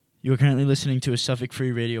You are currently listening to a Suffolk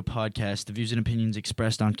Free Radio podcast. The views and opinions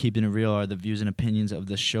expressed on Keeping It Real are the views and opinions of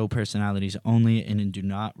the show personalities only and do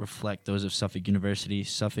not reflect those of Suffolk University,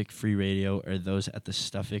 Suffolk Free Radio, or those at the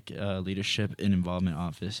Suffolk Leadership and Involvement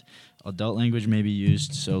Office. Adult language may be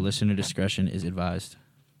used, so listener discretion is advised.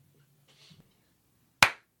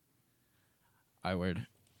 I-word.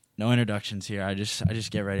 No introductions here. I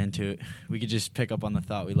just get right into it. We could just pick up on the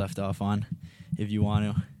thought we left off on if you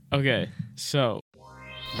want to. Okay, so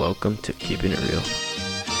welcome to Keeping It Real.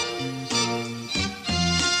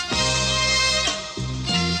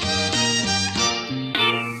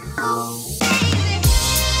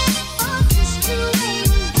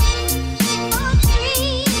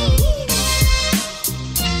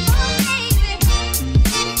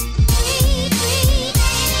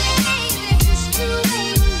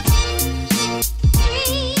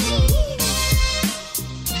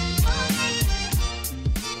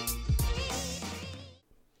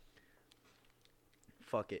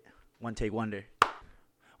 Fuck it. One take wonder.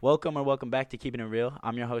 Welcome back to Keeping It Real.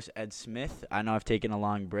 I'm your host, Ed Smith. I know I've taken a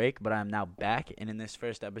long break, but I'm now back. And in this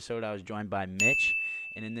first episode, I was joined by Mitch.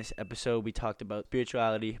 And in this episode, we talked about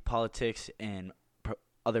spirituality, politics, and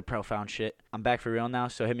other profound shit. I'm back for real now,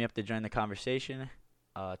 so hit me up to join the conversation.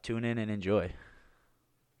 Tune in and enjoy.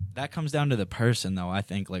 That comes down to the person, though, I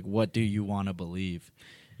think. Like, what do you want to believe?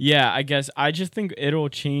 yeah, I guess I just think it'll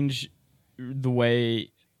change the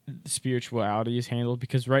way spirituality is handled,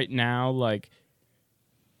 because right now, like,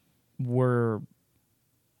 we're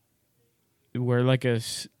like a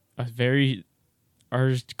very,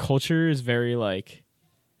 our culture is very like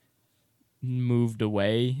moved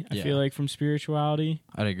away, I feel like, from spirituality.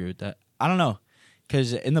 I'd agree with that. I don't know,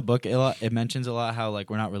 because in the book it mentions a lot how, like,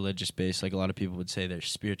 we're not religious based. Like, a lot of people would say they're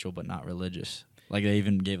spiritual but not religious. Like, they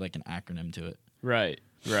even gave like an acronym to it. Right.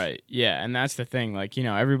 Yeah, and that's the thing. Like, you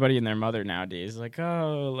know, everybody and their mother nowadays, like,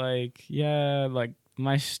 oh, like, yeah, like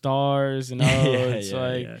my stars, and it's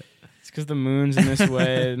because the moon's in this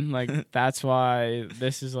way, and like that's why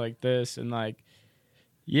this is like this, and like,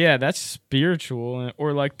 yeah, that's spiritual.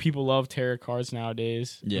 Or like, people love tarot cards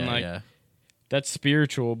nowadays. Yeah, and, like, yeah. That's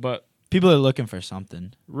spiritual, but People are looking for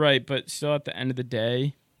something. right. But still, at the end of the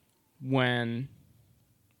day, when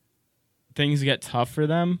things get tough for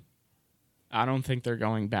them, I don't think they're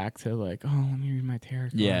going back to like, oh, let me read my tarot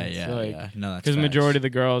cards. Yeah. No, that's because facts. majority of the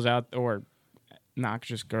girls out, or not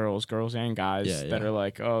just girls and guys that are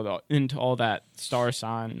like, oh, into all that star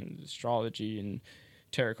sign and astrology and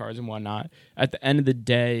tarot cards and whatnot. At the end of the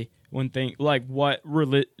day, what the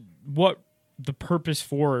purpose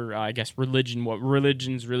for, I guess, religion, what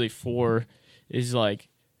religion's really for, is like,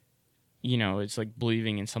 you know, it's like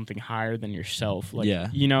believing in something higher than yourself. Like,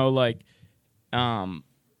 you know, like,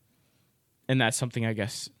 and that's something, I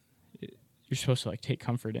guess, you're supposed to like take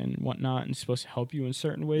comfort in and whatnot, and it's supposed to help you in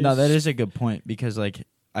certain ways. No, that is a good point, because like,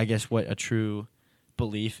 I guess what a true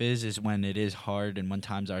belief is when it is hard and when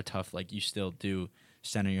times are tough, like, you still do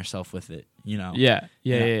center yourself with it, you know? Yeah.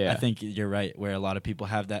 I think you're right, where a lot of people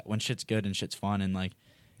have that when shit's good and shit's fun and like,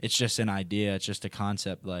 it's just an idea, it's just a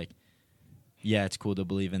concept, like, yeah, it's cool to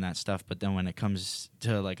believe in that stuff, but then when it comes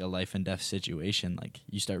to like a life and death situation, like,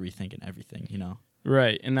 you start rethinking everything, you know?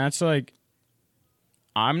 Right, and that's like,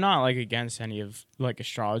 I'm not like against any of like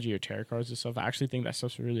astrology or tarot cards and stuff. I actually think that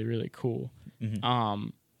stuff's really, really cool. Mm-hmm.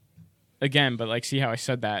 Again, but like, see how I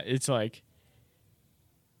said that? It's like,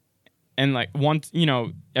 and like, once, you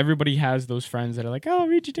know, everybody has those friends that are like, oh,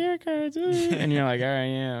 read your tarot cards, and you're like, all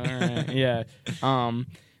right, yeah.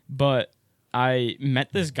 But I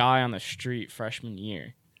met this guy on the street freshman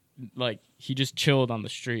year. Like, he just chilled on the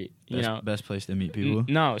street. You know, best place to meet people.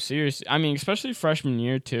 No, seriously. I mean, especially freshman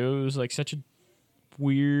year too. It was like such a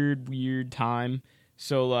weird time.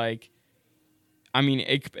 So like, I mean,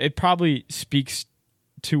 it probably speaks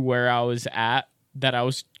to where I was at, that I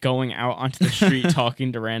was going out onto the street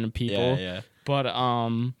talking to random people. Yeah. But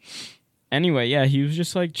anyway, yeah, he was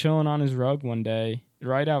just like chilling on his rug one day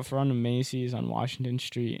right out front of Macy's on Washington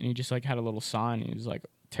Street, and he just like had a little sign. He was like,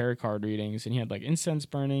 tarot card readings, and he had like incense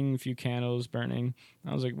burning, a few candles burning.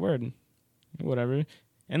 I was like, word, whatever.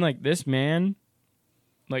 And like, this man,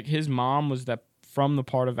 like, his mom was from the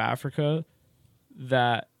part of Africa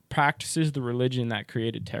that practices the religion that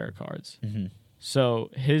created tarot cards. Mm-hmm. So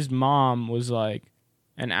his mom was like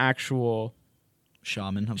an actual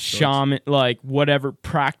shaman of sorts. Like, whatever,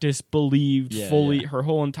 practice, believed fully her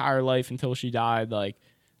whole entire life until she died, like,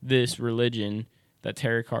 this religion that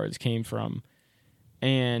tarot cards came from.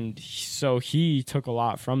 And so he took a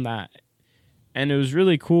lot from that. And it was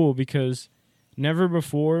really cool, because never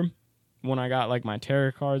before, when I got like my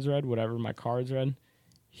tarot cards read, whatever my cards read,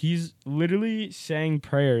 he's literally saying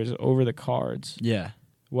prayers over the cards. Yeah.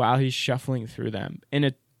 while he's shuffling through them in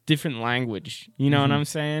a different language. You know what I'm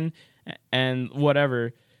saying? And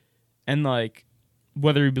whatever. And like,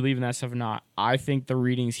 whether you believe in that stuff or not, I think the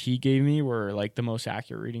readings he gave me were like the most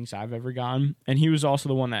accurate readings I've ever gotten. And he was also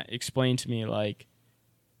the one that explained to me, like,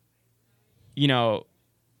 you know,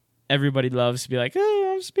 everybody loves to be like,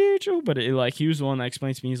 oh, I'm spiritual. But he was the one that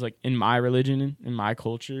explained to me, he's like, in my religion, in my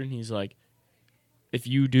culture, and he's like, if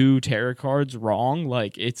you do tarot cards wrong,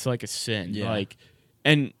 like, it's like a sin. Yeah. Like,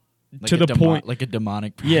 and Like to the point, like a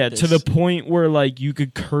demonic practice. yeah, to the point where like you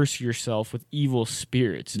could curse yourself with evil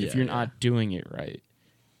spirits if you're not doing it right.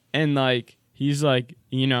 And like, he's like,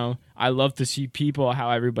 you know, I love to see people,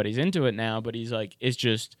 how everybody's into it now, but he's like, it's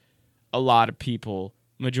just a lot of people,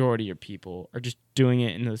 majority of people are just doing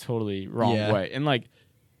it in a totally wrong way. And like,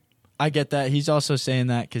 I get that. He's also saying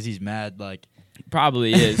that because he's mad. Like,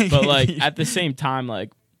 probably is, but like at the same time,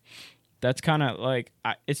 like, that's kind of like,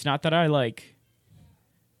 it's not that I like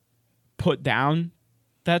put down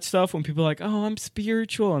that stuff when people are like, oh, I'm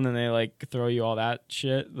spiritual, and then they like throw you all that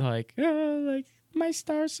shit, like, oh, like my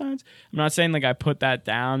star signs. I'm not saying like I put that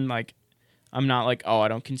down, like I'm not like, oh, I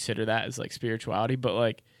don't consider that as like spirituality, but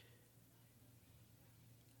like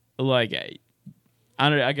I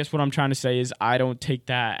don't, I guess what I'm trying to say is I don't take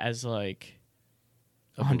that as like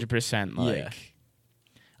 100% like. Yeah.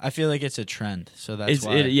 I feel like it's a trend, so that's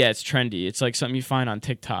why. It's trendy. It's like something you find on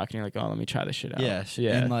TikTok, and you're like, oh, let me try this shit out. Yeah,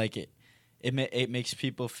 and like it makes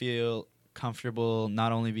people feel comfortable,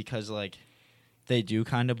 not only because like they do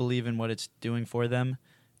kind of believe in what it's doing for them,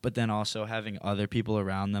 but then also having other people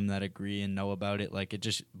around them that agree and know about it, like it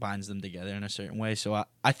just binds them together in a certain way. So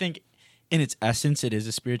I think in its essence, it is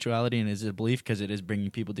a spirituality and it is a belief because it is bringing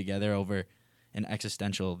people together over an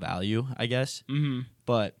existential value, I guess. Mm-hmm.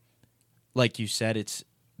 But like you said,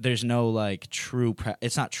 there's no like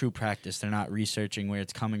it's not true practice. They're not researching where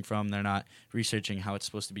it's coming from. They're not researching how it's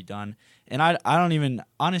supposed to be done. And I don't even,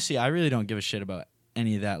 honestly, I really don't give a shit about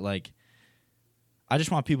any of that. Like, I just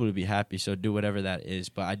want people to be happy, so do whatever that is.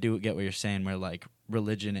 But I do get what you're saying, where like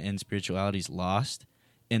religion and spirituality is lost,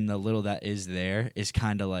 and the little that is there is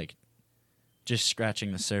kind of like just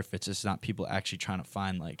scratching the surface. It's not people actually trying to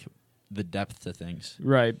find like the depth to things.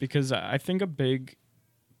 Right, because I think a big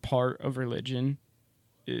part of religion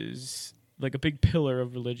is, like a big pillar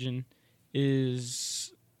of religion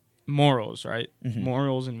is morals, right? Mm-hmm.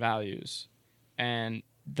 Morals and values. And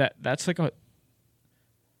that's like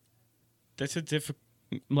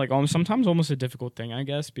sometimes almost a difficult thing, I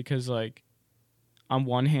guess, because like on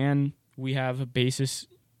one hand we have a basis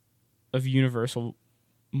of universal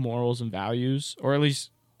morals and values, or at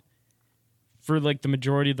least for like the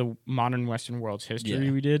majority of the modern Western world's history,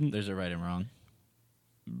 we did. There's a right and wrong.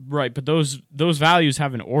 Right, but those values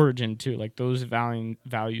have an origin too. Like those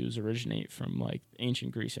values originate from like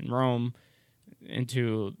ancient Greece and Rome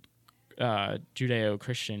into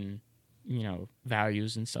Judeo-Christian, you know,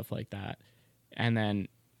 values and stuff like that. And then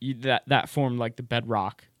that formed like the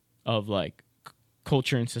bedrock of like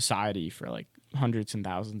culture and society for like hundreds and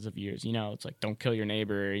thousands of years. You know, it's like don't kill your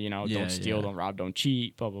neighbor, you know, don't steal, don't rob, don't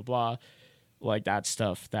cheat, blah blah blah. Like that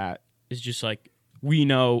stuff that is just like, we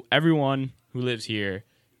know, everyone who lives here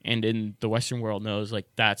and in the Western world knows like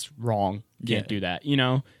that's wrong. Can't do that, you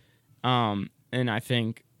know? And I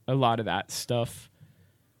think a lot of that stuff,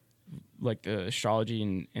 like the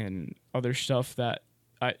astrology and other stuff that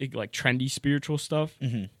like trendy spiritual stuff,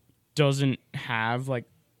 mm-hmm. doesn't have like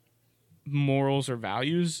morals or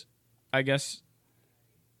values, I guess.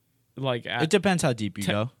 Like it depends how deep you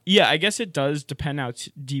go. Yeah, I guess it does depend how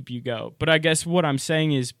deep you go. But I guess what I'm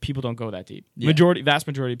saying is people don't go that deep. Yeah. Vast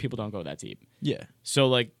majority of people don't go that deep. Yeah. So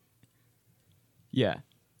like, yeah.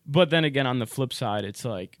 But then again, on the flip side, it's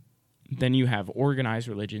like, then you have organized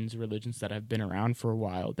religions that have been around for a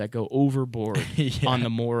while that go overboard on the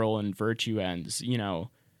moral and virtue ends, you know,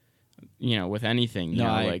 with anything. No,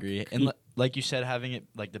 I agree. And like you said, having it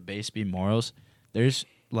like the base be morals, there's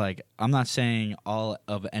like, I'm not saying all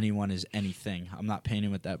of anyone is anything. I'm not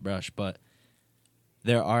painting with that brush, but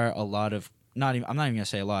there are a lot of, I'm not even going to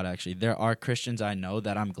say a lot actually. There are Christians I know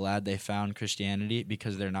that I'm glad they found Christianity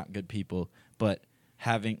because they're not good people, but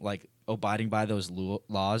having like abiding by those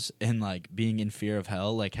laws and like being in fear of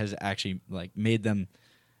hell like has actually like made them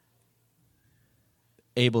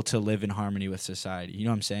able to live in harmony with society. You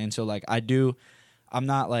know what I'm saying? So like I'm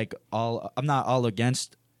not all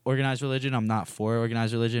against organized religion. I'm not for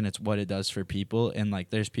organized religion. It's what it does for people. And like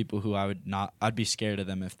there's people who I'd be scared of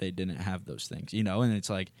them if they didn't have those things, you know? And it's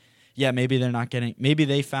like, yeah, maybe maybe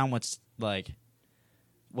they found what's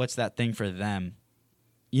that thing for them.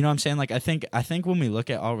 You know what I'm saying? Like I think when we look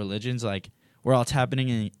at all religions, like we're all tapping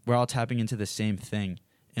into the same thing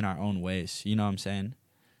in our own ways. You know what I'm saying?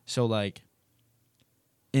 So like,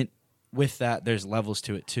 with that, there's levels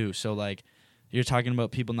to it too. So like, you're talking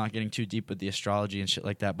about people not getting too deep with the astrology and shit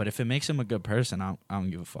like that. But if it makes them a good person, I don't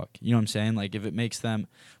give a fuck. You know what I'm saying? Like, if it makes them,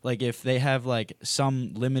 like, if they have like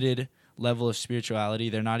some limited level of spirituality,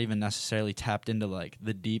 they're not even necessarily tapped into like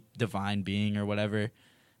the deep divine being or whatever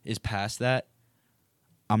is past that,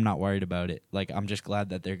 I'm not worried about it. Like, I'm just glad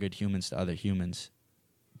that they're good humans to other humans.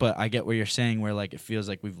 But I get what you're saying, where like it feels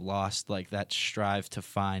like we've lost like that strive to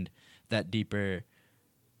find that deeper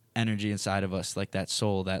energy inside of us, like that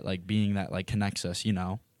soul, that like being that like connects us, you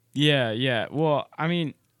know? Yeah. Well, I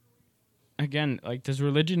mean, again, like, does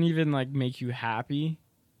religion even like make you happy?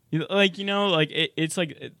 Like, you know, like it's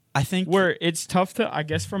like I think where it's tough to, I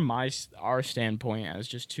guess, from our standpoint as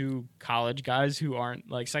just two college guys who aren't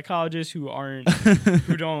like psychologists, who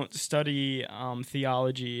don't study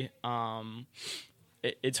theology.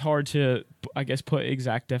 It's hard to, I guess, put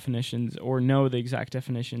exact definitions or know the exact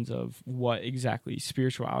definitions of what exactly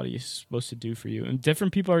spirituality is supposed to do for you. And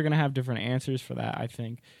different people are going to have different answers for that, I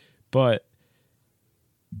think. But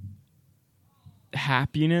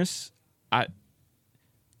happiness, I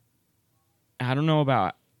don't know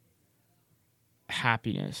about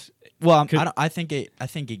happiness. Well, I think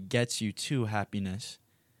it gets you to happiness.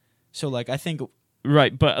 So like, I think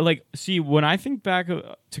right, but like, see, when I think back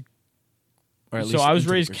to, or at so least I was into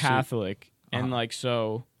the raised pursuit. Catholic, and like,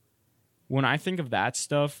 so when I think of that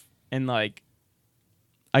stuff, and like,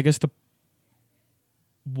 I guess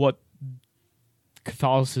what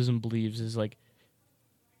Catholicism believes is like,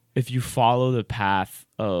 if you follow the path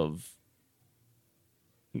of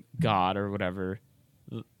God or whatever,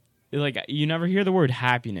 like, you never hear the word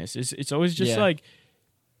happiness. It's always just like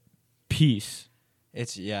peace.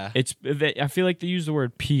 It's I feel like they use the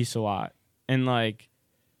word peace a lot, and like,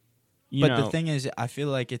 the thing is, I feel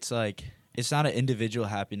like it's not an individual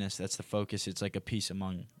happiness that's the focus. It's like a peace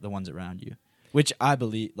among the ones around you, which I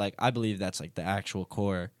believe that's like the actual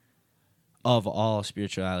core of all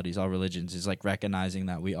spiritualities, all religions, is like recognizing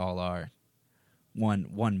that we all are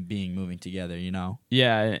one being moving together, you know?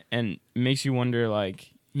 Yeah, and it makes you wonder,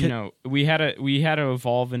 like, you know, we had to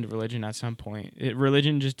evolve into religion at some point.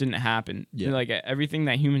 Religion just didn't happen. Yeah. Like, everything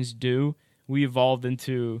that humans do, we evolved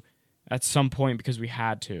into at some point because we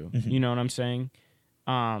had to. Mm-hmm. You know what I'm saying?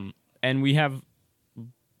 And we have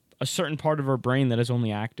a certain part of our brain that is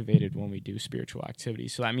only activated when we do spiritual activity.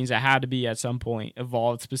 So that means it had to be at some point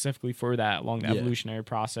evolved specifically for that along the evolutionary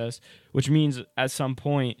process, which means at some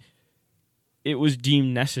point it was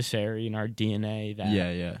deemed necessary in our DNA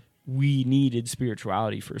that we needed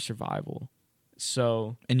spirituality for survival.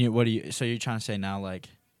 So, and so you're trying to say now, like,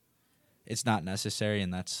 it's not necessary,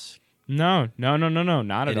 and that's no, not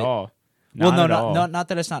at all. Not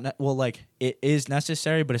that it's not. Like, it is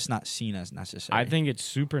necessary, but it's not seen as necessary. I think it's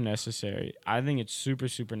super necessary. I think it's super,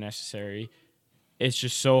 super necessary. It's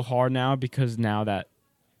just so hard now because now that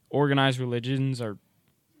organized religions are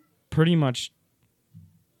pretty much,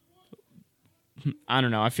 I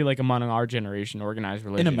don't know. I feel like among our generation, organized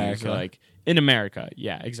religion in America, is like in America.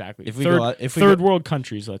 Yeah, exactly. If we third world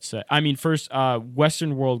countries, let's say. I mean, first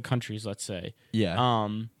Western world countries, let's say. Yeah.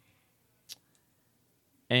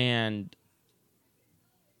 And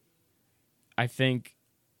I think,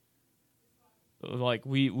 like,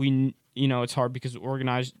 we you know, it's hard because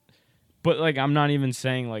organized, but like, I'm not even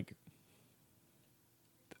saying like,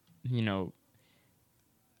 you know,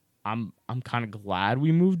 I'm kind of glad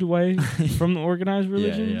we moved away from the organized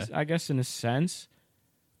religions. I guess in a sense,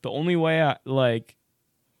 the only way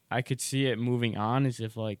I could see it moving on is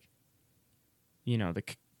if, like, you know, the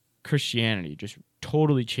Christianity just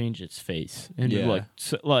totally changed its face and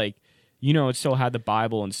like, you know, it still had the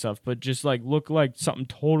Bible and stuff, but just like look like something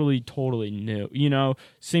totally new. You know,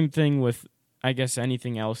 same thing with, I guess,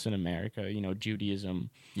 anything else in America. You know,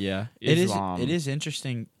 Judaism. Yeah, Islam. It is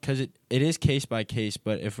interesting because it is case by case.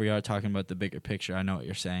 But if we are talking about the bigger picture, I know what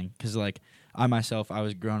you're saying. Because like I myself, I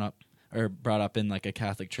was brought up in like a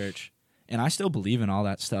Catholic church, and I still believe in all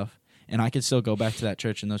that stuff. And I could still go back to that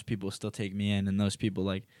church, and those people still take me in, and those people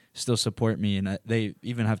like still support me, and they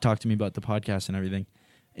even have talked to me about the podcast and everything.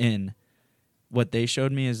 And what they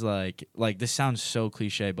showed me is like this sounds so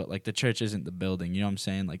cliche, but like the church isn't the building. You know what I'm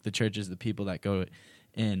saying? Like the church is the people that go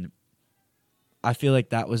in. I feel like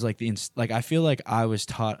that was like I feel like I was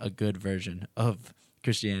taught a good version of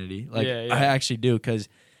Christianity. Like I actually do, because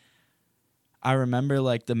I remember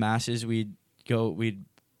like the masses he'd go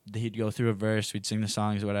through a verse, we'd sing the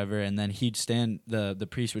songs or whatever, and then the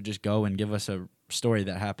priest would just go and give us a story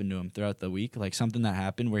that happened to him throughout the week, like something that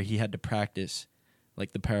happened where he had to practice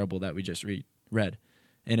like the parable that we just read.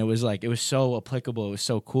 And it was so applicable. It was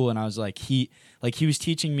so cool. And I was like, he was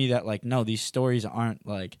teaching me that, like, no, these stories aren't,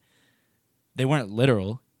 like, they weren't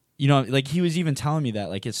literal. You know, like, he was even telling me that,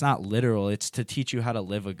 like, it's not literal. It's to teach you how to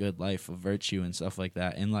live a good life of virtue and stuff like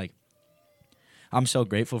that. And, like, I'm so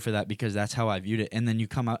grateful for that because that's how I viewed it. And then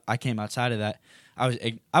I came outside of that.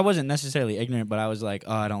 I wasn't necessarily ignorant, but I was like,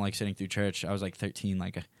 oh, I don't like sitting through church. I was like 13.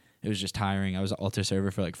 Like, it was just tiring. I was an altar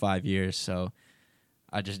server for like 5 years. So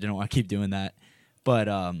I just didn't want to keep doing that. But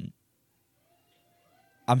I'm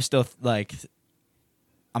still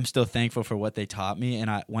thankful for what they taught me.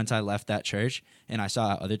 And once I left that church and I saw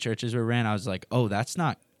how other churches were ran, I was like, oh, that's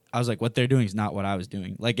not, I was like, what they're doing is not what I was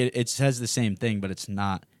doing. Like, it says the same thing, but it's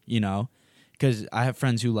not, you know, because I have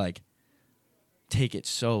friends who, like, take it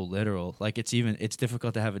so literal. Like, it's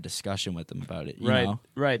difficult to have a discussion with them about it, you know?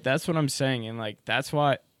 Right. That's what I'm saying. And, like, that's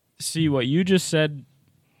why, see, what you just said,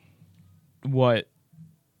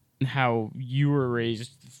 how you were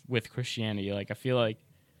raised with Christianity, like, I feel like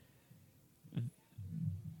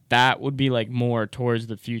that would be, like, more towards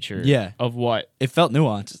the future of what it felt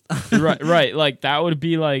nuanced. right, like, that would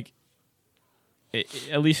be, like,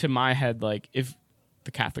 at least in my head, like, if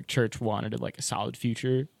the Catholic Church wanted, like, a solid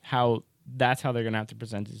future, that's how they're gonna have to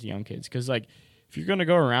present it to young kids. Because, like, if you're gonna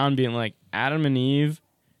go around being like, Adam and Eve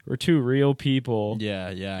were two real people,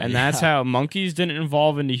 and that's how monkeys didn't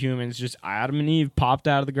evolve into humans, just Adam and Eve popped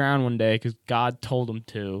out of the ground one day because God told them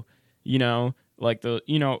to, you know, like,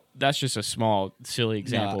 that's just a small silly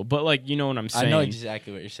example, but, like, you know what I'm saying. I know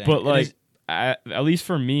exactly what you're saying. But, like, at least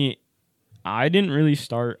for me, I didn't really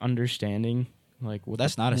start understanding, like, what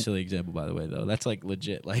that's not a silly example, by the way, though. That's, like,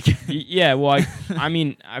 legit. Like, yeah, well, I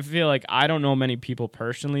mean, I feel like I don't know many people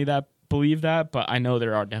personally that believe that, but I know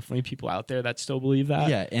there are definitely people out there that still believe that.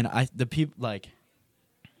 Yeah, and the people, like,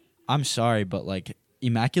 I'm sorry, but, like,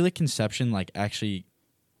 Immaculate Conception, like, actually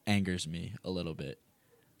angers me a little bit.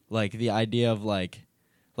 Like, the idea of, like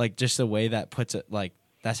just the way that puts it, like,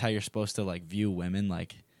 that's how you're supposed to, like, view women.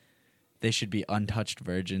 Like, they should be untouched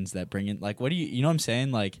virgins that bring in, like, what do you know what I'm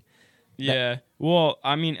saying? Like, yeah. Well,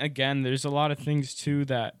 I mean, again, there's a lot of things, too,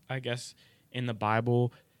 that I guess in the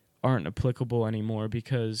Bible aren't applicable anymore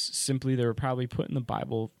because simply they were probably put in the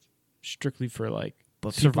Bible strictly for, like,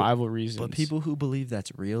 survival reasons. But people who believe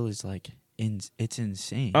that's real is, like, it's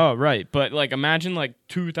insane. Oh, right. But, like, imagine, like,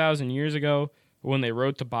 2,000 years ago when they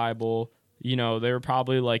wrote the Bible, you know, they were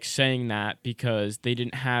probably, like, saying that because they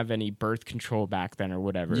didn't have any birth control back then or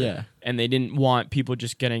whatever. Yeah. And they didn't want people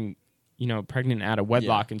just getting, you know, pregnant out of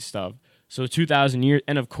wedlock and stuff. So 2,000 years,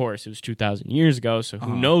 and of course it was 2,000 years ago, so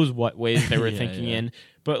who knows what ways they were thinking in.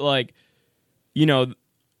 But, like, you know,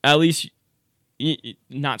 at least,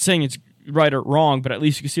 not saying it's right or wrong, but at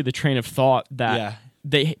least you can see the train of thought that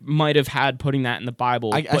they might have had putting that in the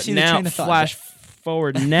Bible. I but see now, the train of thought. flash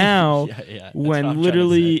forward now, when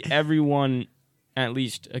literally say. everyone, at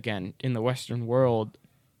least, again, in the Western world,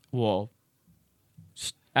 well,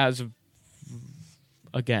 as of,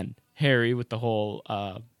 again, Harry with the whole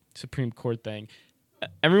Supreme Court thing,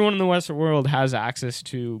 everyone in the Western world has access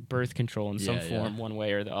to birth control in some form, one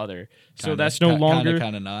way or the other. So that's no longer...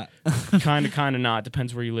 Kind of not. kind of not.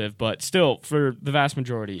 Depends where you live. But still, for the vast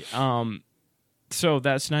majority. So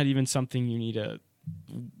that's not even something you need to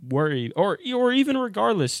worry. Or even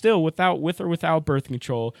regardless, still, with or without birth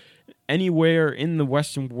control, anywhere in the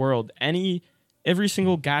Western world, every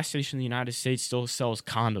single gas station in the United States still sells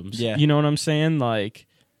condoms. Yeah. You know what I'm saying? Like,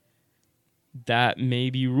 that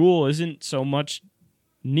maybe rule isn't so much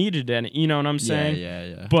needed, and you know what I'm saying?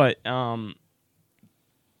 Yeah. But kind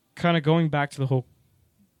of going back to the whole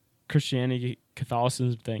Christianity,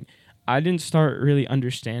 Catholicism thing, I didn't start really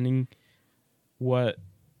understanding what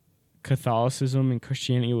Catholicism and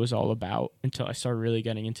Christianity was all about until I started really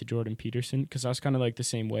getting into Jordan Peterson, because I was kind of like the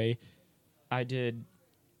same way. I did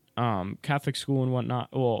Catholic school and whatnot,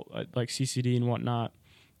 well, like CCD and whatnot,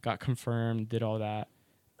 got confirmed, did all that.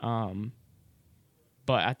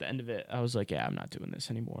 But at the end of it, I was like, yeah, I'm not doing this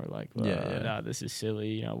anymore. Like, nah, this is silly,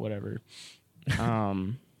 you know, whatever.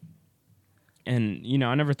 And, you know,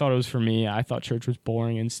 I never thought it was for me. I thought church was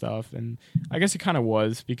boring and stuff. And I guess it kind of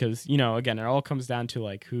was because, you know, again, it all comes down to,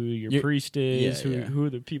 like, who your priest is, who are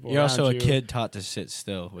the people You're also around a kid taught to sit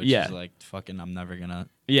still, which is, like, fucking, I'm never going to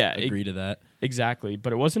agree to that. Exactly.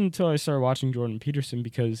 But it wasn't until I started watching Jordan Peterson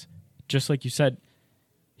because, just like you said,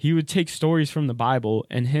 he would take stories from the Bible,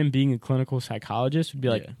 and him being a clinical psychologist would be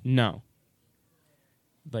like, no.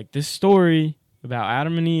 Like, this story about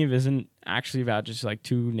Adam and Eve isn't actually about just, like,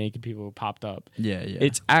 two naked people who popped up. Yeah.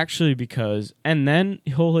 It's actually because... And then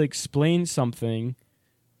he'll explain something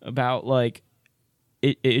about, like...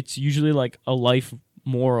 It's usually, like, a life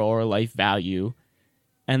moral or a life value.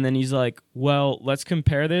 And then he's like, well, let's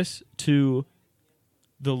compare this to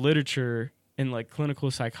the literature in like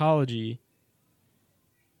clinical psychology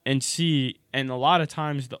and see, and a lot of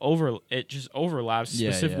times it just overlaps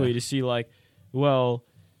specifically to see like, well,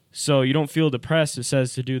 so you don't feel depressed, it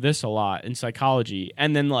says to do this a lot in psychology.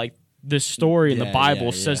 And then like this story in the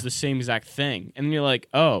Bible says the same exact thing. And you're like,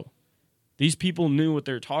 oh, these people knew what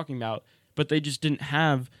they were talking about, but they just didn't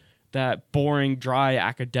have that boring, dry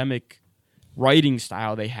academic writing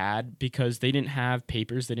style they had because they didn't have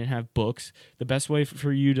papers, they didn't have books. The best way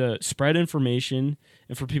for you to spread information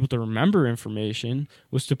and for people to remember information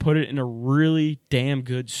was to put it in a really damn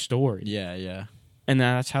good story. Yeah, yeah. And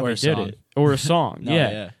that's how Or they a did song. it. Or a song, No,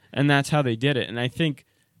 yeah. And that's how they did it. And I think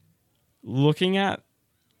looking at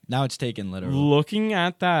Now it's taken literal.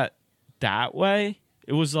 that way,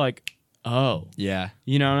 it was like, oh. Yeah.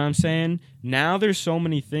 You know what I'm saying? Now there's so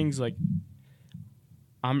many things like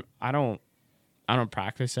I don't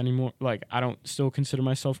practice anymore. Like I don't still consider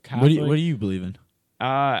myself Catholic. What do you believe in?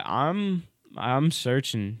 I'm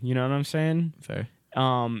searching, you know what I'm saying? Fair.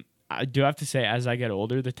 I do have to say as I get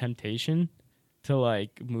older, the temptation to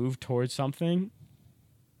like move towards something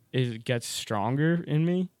gets stronger in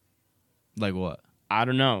me. Like what? I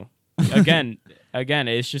don't know. Again,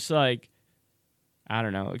 it's just like I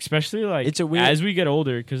don't know, especially like It's a weird as we get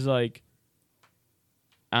older cuz like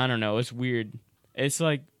I don't know, it's weird. It's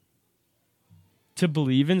like to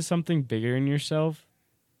believe in something bigger in yourself.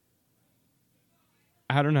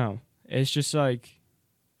 I don't know. It's just like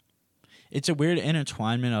it's a weird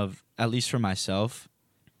intertwinement of, at least for myself,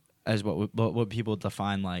 as what people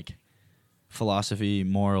define like philosophy,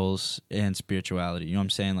 morals, and spirituality. You know what I'm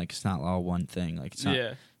saying? Like it's not all one thing. Like it's not.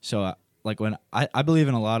 yeah. So like when I believe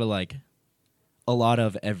in a lot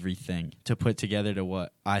of everything to put together to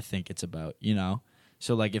what I think it's about. You know.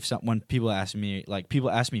 So like when people ask me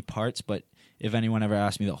parts, but if anyone ever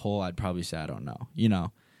asked me the whole, I'd probably say I don't know. You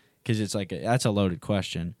know, because it's like that's a loaded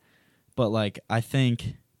question. But like I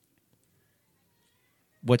think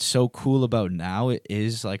what's so cool about now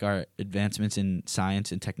is like our advancements in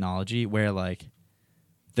science and technology, where like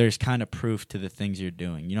there's kind of proof to the things you're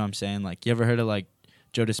doing. You know what I'm saying? Like you ever heard of like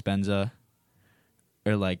Joe Dispenza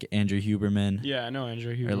or like Andrew Huberman? Yeah, I know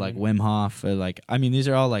Andrew Huberman. Or like Wim Hof, or like I mean these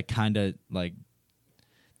are all like kind of like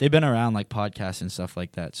they've been around like podcasts and stuff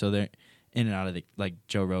like that. So they're in and out of the, like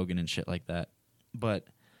Joe Rogan and shit like that. But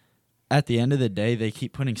at the end of the day, they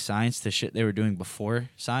keep putting science to shit they were doing before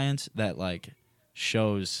science that like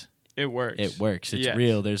shows it works. It works. It's Yes.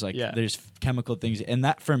 real. There's like there's chemical things, and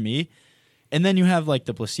that for me. And then you have like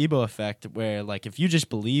the placebo effect, where like if you just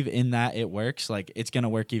believe in that it works, like it's gonna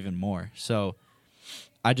work even more. So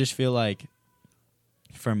I just feel like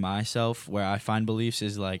for myself, where I find beliefs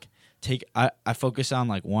is like I focus on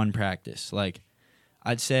like one practice. Like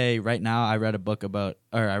I'd say right now I read a book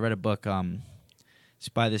it's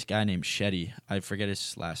by this guy named Shetty. I forget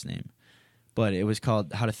his last name. But it was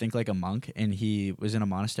called How to Think Like a Monk, and he was in a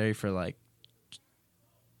monastery for like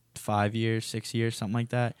 5 years, 6 years, something like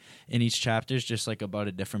that. And each chapter is just like about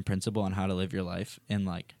a different principle on how to live your life. And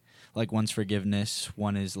like one's forgiveness,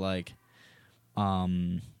 one is like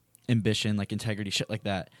ambition, like integrity, shit like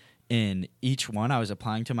that. And each one I was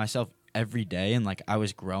applying to myself every day, and like I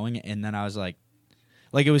was growing. And then I was like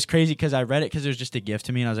it was crazy because I read it because it was just a gift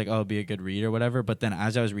to me, and I was like, oh, it'll be a good read or whatever. But then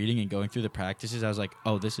as I was reading and going through the practices, I was like,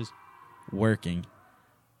 oh, this is working.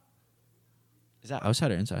 Is that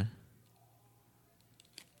outside or inside?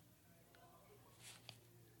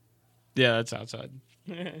 Yeah, that's outside.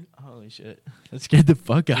 Holy shit. That scared the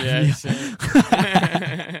fuck out of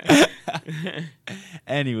me.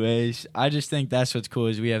 Anyways, I just think that's what's cool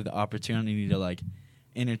is we have the opportunity to like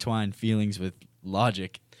intertwine feelings with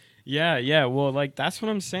logic. Yeah. Well, like that's what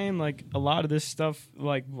I'm saying. Like a lot of this stuff,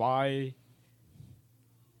 like why.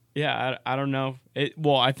 Yeah, I don't know.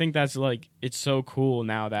 I think that's like it's so cool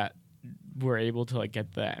now that we're able to like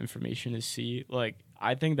get that information to see. Like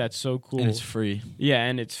I think that's so cool. And it's free. Yeah,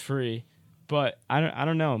 and it's free. But I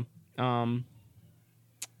don't know. I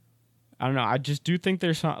don't know. I just do think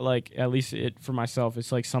there's not like at least for myself.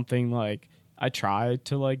 It's like something like I try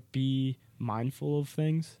to like be mindful of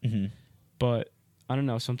things, but I don't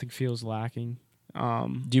know. Something feels lacking.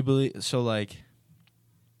 Do you believe so? Like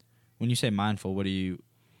when you say mindful, what do you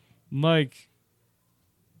like?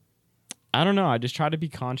 I don't know. I just try to be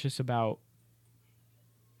conscious about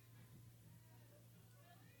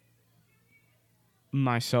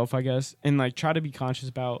myself, I guess, and like try to be conscious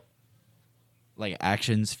about like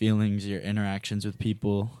actions, feelings, your interactions with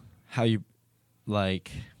people, how you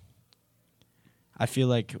like. I feel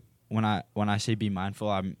like when I say be mindful,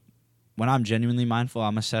 when I'm genuinely mindful,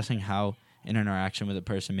 I'm assessing how an interaction with a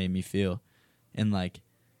person made me feel, and like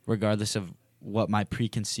regardless of what my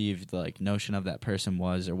preconceived like notion of that person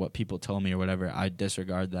was or what people told me or whatever, I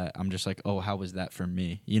disregard that. I'm just like, oh, how was that for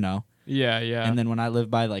me? You know? Yeah, yeah. And then when I live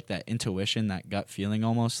by like that intuition, that gut feeling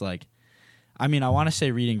almost like, I mean, I want to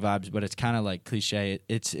say reading vibes, but it's kind of like cliche.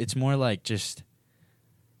 It's more like just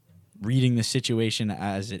reading the situation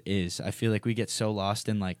as it is. I feel like we get so lost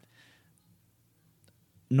in like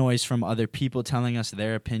noise from other people telling us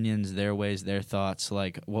their opinions, their ways, their thoughts,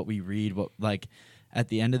 like what we read, what like at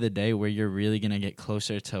the end of the day where you're really going to get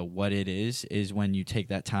closer to what it is when you take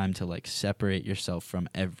that time to like separate yourself from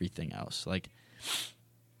everything else. Like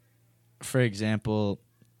for example,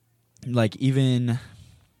 like even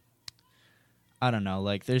I don't know,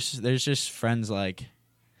 like there's just friends like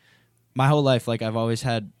my whole life, like I've always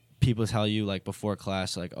had people tell you like before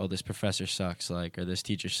class like, oh, this professor sucks, like, or this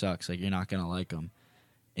teacher sucks, like you're not going to like them.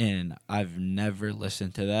 And I've never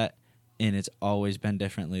listened to that, and it's always been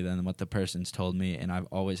differently than what the person's told me, and I've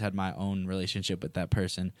always had my own relationship with that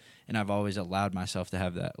person, and I've always allowed myself to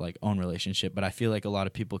have that like own relationship. But I feel like a lot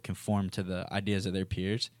of people conform to the ideas of their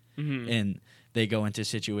peers, and they go into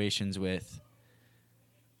situations with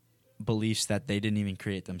beliefs that they didn't even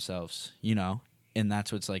create themselves, you know, and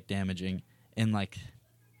that's what's like damaging. And like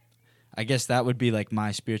I guess that would be like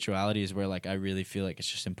my spirituality is where like I really feel like it's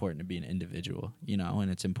just important to be an individual, you know,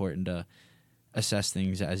 and it's important to assess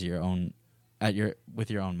things as your own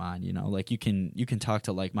with your own mind, you know. Like you can talk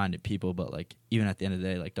to like-minded people, but like even at the end of the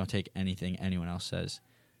day, like don't take anything anyone else says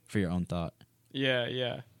for your own thought. Yeah,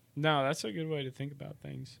 yeah. No, that's a good way to think about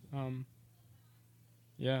things.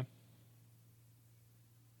 Yeah.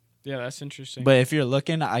 Yeah, that's interesting. But if you're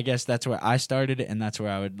looking, I guess that's where I started, and that's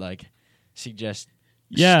where I would like suggest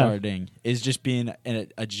starting is just being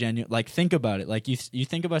a genuine, like think about it. Like you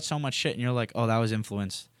think about so much shit and you're like, oh, that was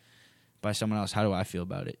influenced by someone else. How do I feel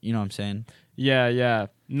about it? You know what I'm saying? Yeah, yeah.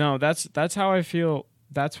 No, that's how I feel.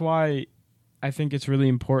 That's why I think it's really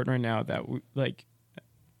important right now that we, like,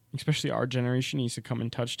 especially our generation needs to come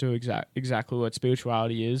in touch to exactly what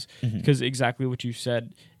spirituality is, because exactly what you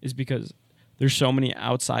said is because there's so many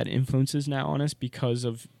outside influences now on us because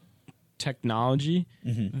of technology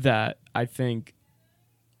that I think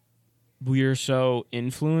we are so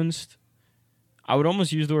influenced. I would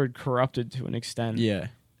almost use the word corrupted to an extent. Yeah.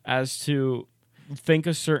 As to think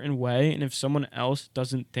a certain way, and if someone else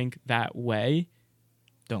doesn't think that way,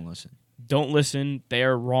 don't listen. Don't listen. They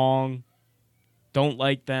are wrong. Don't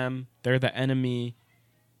like them. They're the enemy.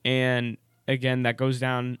 And again, that goes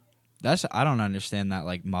down. I don't understand that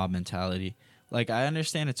like mob mentality. Like I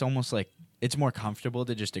understand it's almost like it's more comfortable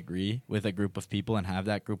to just agree with a group of people and have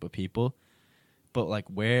that group of people. But like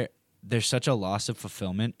where there's such a loss of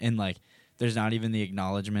fulfillment, and like there's not even the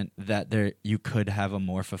acknowledgement that you could have a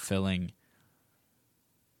more fulfilling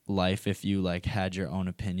life if you like had your own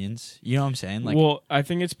opinions. You know what I'm saying? Like, well, I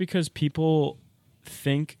think it's because people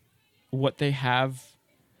think what they have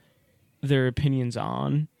their opinions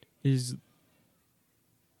on is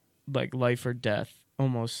like life or death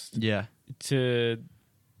almost. Yeah. To,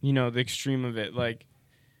 you know, the extreme of it. Like,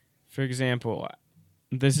 for example,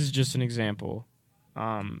 this is just an example.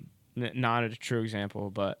 Not a true example,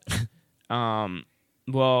 but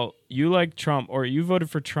well, you like Trump or you voted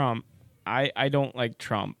for Trump. I don't like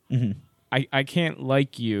Trump. I can't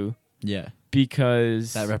like you. Yeah.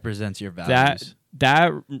 Because that represents your values.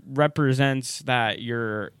 That represents that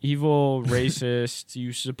you're evil, racist,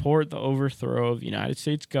 you support the overthrow of the United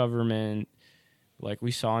States government, like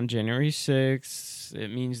we saw on January 6th. It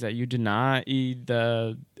means that you deny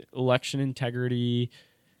the election integrity,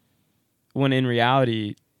 when in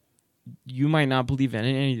reality, you might not believe in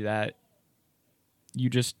any of that. You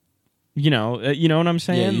just, you know what I'm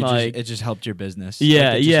saying? Yeah, like it just helped your business.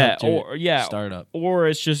 Yeah, like yeah, startup. Or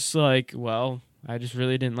it's just like, well, I just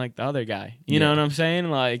really didn't like the other guy. You know what I'm saying?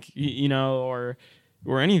 Like, you know,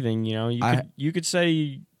 or anything. You know, you could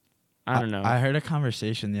say, I don't know. I heard a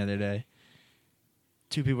conversation the other day.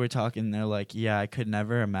 Two people were talking. And they're like, yeah, I could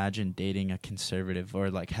never imagine dating a conservative or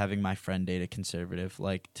like having my friend date a conservative.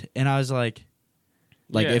 Like, and I was like.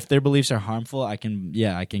 Like, if their beliefs are harmful, I can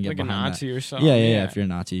get like behind a Nazi or something. Yeah. If you're a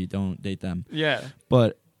Nazi, don't date them. Yeah.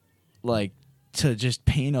 But, like, to just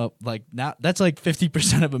paint up, like, now that's like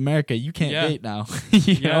 50% of America. You can't date now.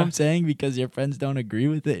 You know what I'm saying? Because your friends don't agree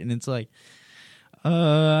with it. And it's like,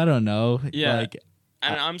 I don't know. Yeah. Like,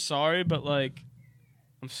 and I'm sorry, but, like,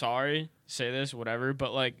 I'm sorry, say this, whatever.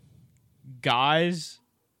 But, like, guys,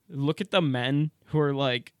 look at the men who are,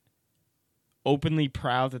 like, openly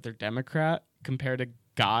proud that they're Democrat compared to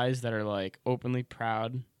guys that are like openly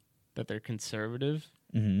proud that they're conservative.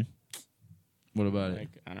 What about like,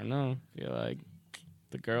 it? I don't know. I feel like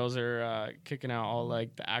the girls are kicking out all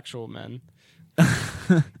like the actual men.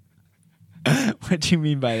 What do you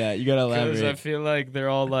mean by that? You gotta Because I elaborate. feel like they're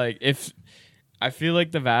all like, I feel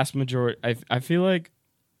like the vast majority, I feel like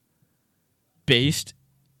based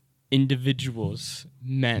individuals,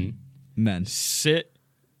 men, sit.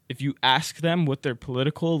 If you ask them what their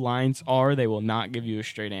political lines are, they will not give you a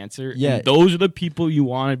straight answer. Yeah. And those are the people you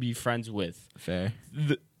want to be friends with. Fair.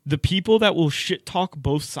 The people that will shit talk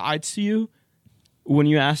both sides to you when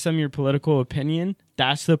you ask them your political opinion,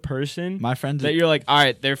 that's the person My friends that you're like, all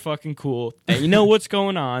right, they're fucking cool. They know what's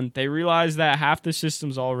going on. They realize that half the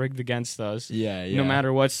system's all rigged against us. Yeah, yeah. No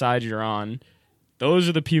matter what side you're on. Those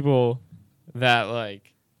are the people that like.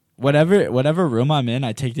 Whatever room I'm in,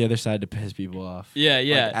 I take the other side to piss people off. Yeah,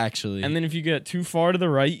 yeah. Like, actually. And then if you get too far to the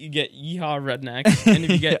right, you get yeehaw rednecks. And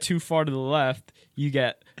if you get too far to the left, you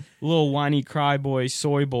get little whiny cry boys,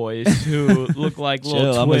 soy boys who look like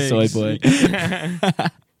little Chill, twigs. I'm a soy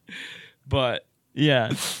boy. But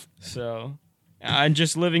yeah, so and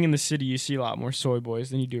just living in the city, you see a lot more soy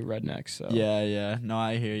boys than you do rednecks. So Yeah, yeah. No,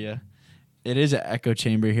 I hear you. It is an echo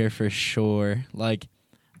chamber here for sure. Like,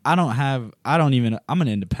 I'm an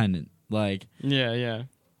independent. Like, yeah, yeah.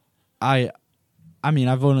 I mean,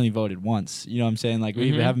 I've only voted once. You know what I'm saying? Like,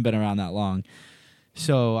 we Mhm. haven't been around that long.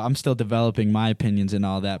 So I'm still developing my opinions and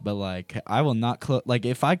all that. But, like, I will not like,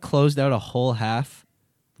 if I closed out a whole half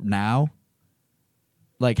now,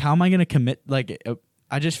 like, how am I going to commit? Like,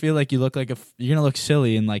 I just feel like you look like you're going to look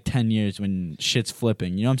silly in, like, 10 years when shit's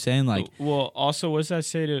flipping. You know what I'm saying? Like, Well, also, what does that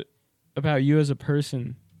say about you as a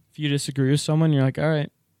person? If you disagree with someone, you're like, all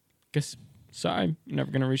right, guess, sorry, you're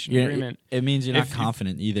never going to reach an agreement. it means you're not If you-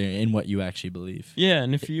 confident either in what you actually believe. Yeah,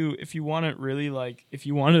 and if you want it really, like, if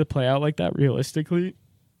you wanted to play out like that realistically,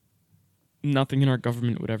 nothing in our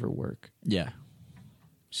government would ever work. Yeah.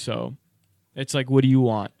 So it's like, what do you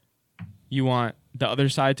want? You want the other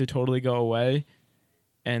side to totally go away,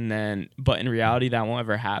 but in reality, that won't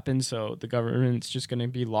ever happen. So the government's just going to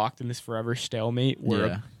be locked in this forever stalemate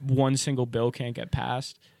where one single bill can't get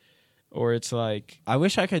passed. Or it's like, I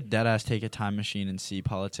wish I could deadass take a time machine and see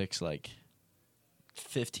politics like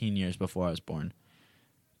 15 years before I was born.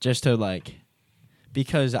 Just to like,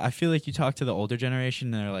 because I feel like you talk to the older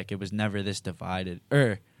generation and they're like, it was never this divided.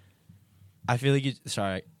 I feel like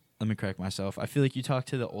sorry, let me correct myself. I feel like you talk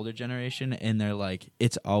to the older generation and they're like,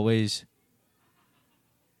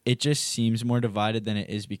 it just seems more divided than it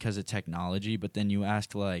is because of technology. But then you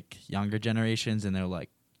ask like younger generations and they're like,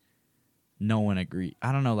 no one agree.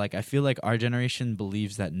 I don't know. Like, I feel like our generation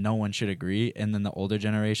believes that no one should agree. And then the older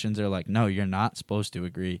generations are like, no, you're not supposed to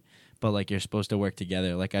agree. But like, you're supposed to work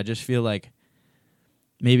together. Like, I just feel like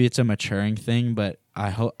maybe it's a maturing thing, but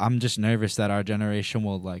I'm just nervous that our generation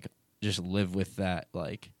will like just live with that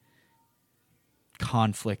like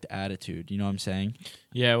conflict attitude. You know what I'm saying?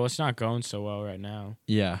 yeah, well, it's not going so well right now.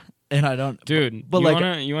 Yeah. And I don't, Dude, but you like,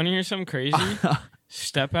 wanna hear something crazy?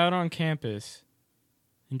 Step out on campus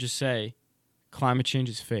and just say, climate change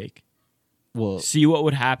is fake. well, See what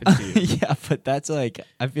would happen to you. yeah, but that's like,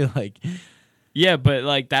 I feel like Yeah, but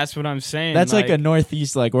like that's what I'm saying. that's like a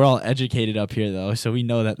Northeast, like we're all educated up here though, so we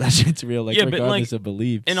know that shit's real, like Yeah, but, regardless like, of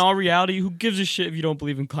beliefs. in all reality, who gives a shit if you don't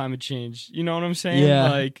believe in climate change? You know what I'm saying? Yeah.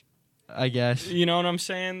 Like, I guess. you know what I'm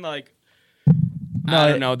saying? Like, No, I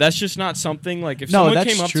don't know. That's just not something like if No, someone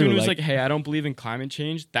that's came up to true, me and was like- like, "Hey, I don't believe in climate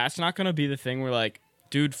change." That's not gonna be the thing where like,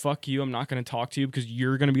 dude, fuck you. I'm not gonna talk to you because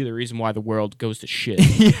you're gonna be the reason why the world goes to shit.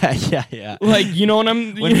 yeah. Like, you know what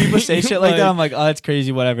I'm? When people say shit like that, I'm like, oh, that's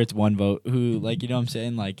crazy. Whatever. It's one vote. Who, like, you know what I'm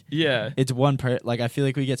saying? Like, yeah. it's one like, I feel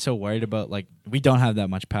like we get so worried about, like, we don't have that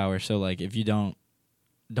much power. So, like, if you don't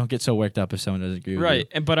get so worked up if someone doesn't agree with Right,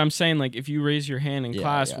 you. but I'm saying like if you raise your hand in Yeah,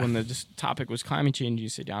 class yeah. when the topic was climate change, you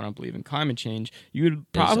said, "I don't believe in climate change," you would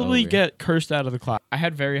probably over. get cursed out of the class. I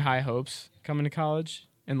had very high hopes coming to college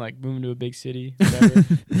and like moving to a big city, whatever.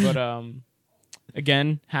 But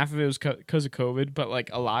again, half of it was because of COVID, but like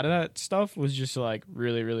a lot of that stuff was just like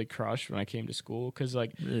really, really crushed when I came to school because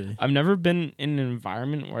like Really? I've never been in an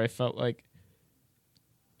environment where I felt like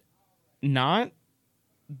not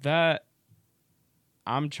that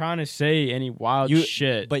I'm trying to say any wild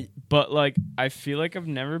shit, but like I feel like I've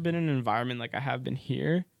never been in an environment like I have been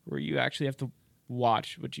here where you actually have to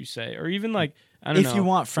watch what you say, or even like I don't know. If you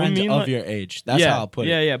want friends me and, of like- your age, that's yeah, how I'll put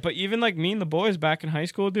yeah, it. yeah. But even like me and the boys back in high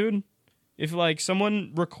school, dude. If like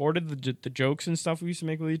someone recorded the jokes and stuff we used to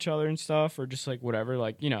make with each other and stuff, or just like whatever,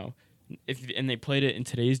 like you know, and they played it in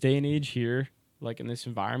today's day and age here, like in this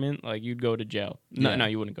environment, like you'd go to jail. Yeah. No,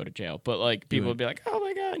 you wouldn't go to jail, but like people would be like, "Oh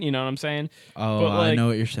my god," you know what I'm saying? Oh, But, I like- know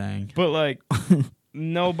what you're saying. But like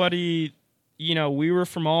nobody, you know, we were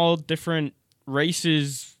from all different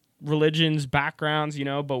races, religions, backgrounds, you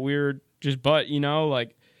know, but we were just, you know,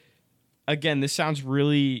 like again, this sounds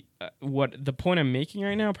really what the point I'm making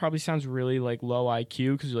right now probably sounds really like low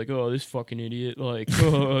IQ because you're like, oh, this fucking idiot, like,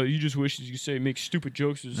 oh, you just wish you could say make stupid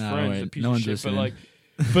jokes to his friends, a piece of shit. Listening. But like,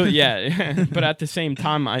 but yeah, but at the same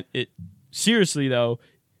time, seriously though,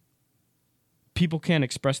 people can't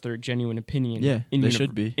express their genuine opinion. Yeah, they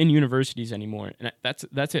should be in universities anymore, and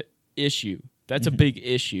that's an issue. That's a big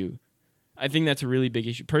issue. I think that's a really big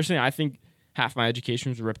issue. Personally, I think half my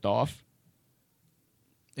education was ripped off.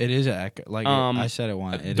 It is I said it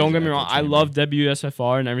once. Don't get me wrong. I love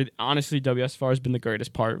WSFR and everything. Honestly, WSFR has been the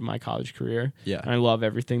greatest part of my college career. Yeah, and I love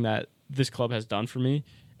everything that this club has done for me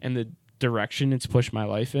and the direction it's pushed my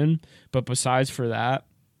life in. But besides for that,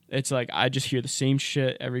 it's like I just hear the same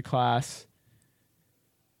shit every class.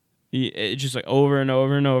 It's just like over and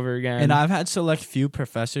over and over again. And I've had select few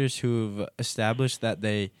professors who've established that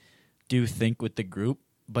they do think with the group,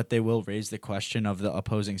 but they will raise the question of the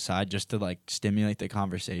opposing side just to like stimulate the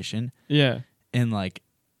conversation. Yeah. And like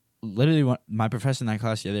literally my professor in that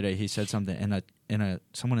class the other day, he said something and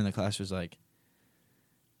someone in the class was like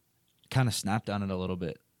kind of snapped on it a little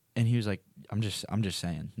bit. And he was like, I'm just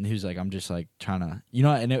saying. And he was like, I'm just like trying to,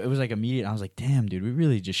 and it was like immediate. I was like, damn, dude, we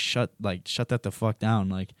really just shut that the fuck down.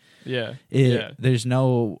 Like, there's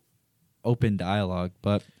no open dialogue.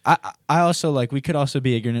 But I also like, we could also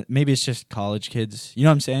be ignorant. Maybe it's just college kids. You know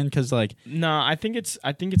what I'm saying? Because like, no, I think it's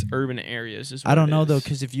urban areas. I don't know though,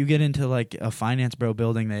 because if you get into like a finance bro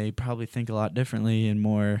building, they probably think a lot differently and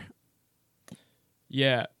more.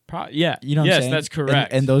 Yeah. Yeah. You know what I'm saying? That's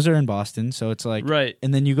correct. And those are in Boston, so it's like right.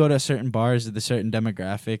 And then you go to certain bars of the certain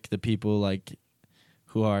demographic, the people like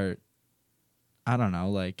who are, I don't know,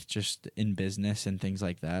 like just in business and things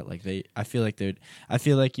like that. Like I feel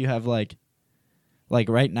like you have like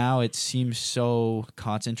right now it seems so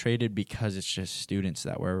concentrated because it's just students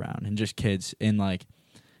that we're around and just kids and like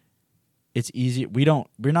it's easy. We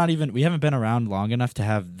haven't been around long enough to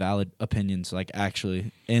have valid opinions, like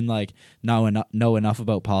actually, and like know enough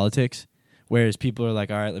about politics. Whereas people are like,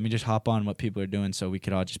 all right, let me just hop on what people are doing, so we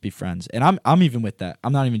could all just be friends. And I'm even with that.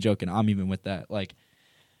 I'm not even joking. I'm even with that. Like,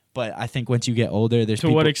 but I think once you get older, there's to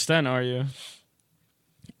what extent are you?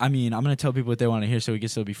 I mean, I'm gonna tell people what they want to hear, so we can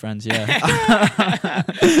still be friends. Yeah.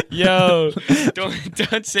 Yo,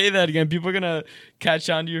 don't say that again. People are gonna catch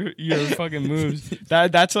on to your fucking moves.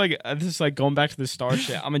 That's like this is like going back to the star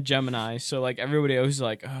shit. I'm a Gemini, so like everybody always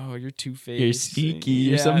like, oh, you're two-faced, you're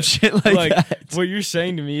sneaky, or some shit like that. What you're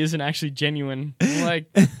saying to me isn't actually genuine. I'm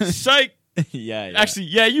like, psych. Yeah. Actually,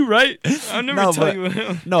 yeah, you right. I'll never tell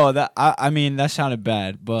you. No, that I mean that sounded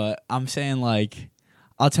bad, but I'm saying like.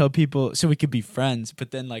 I'll tell people so we could be friends,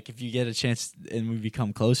 but then like if you get a chance and we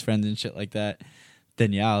become close friends and shit like that,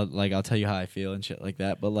 then yeah, I'll tell you how I feel and shit like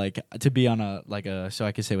that. But like to be on so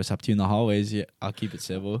I can say what's up to you in the hallways, yeah, I'll keep it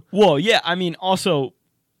civil. Well, yeah, I mean also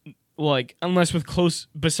like unless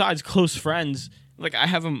besides close friends, like I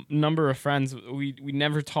have a number of friends we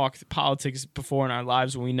never talked politics before in our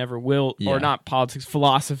lives, and we never will, or not politics,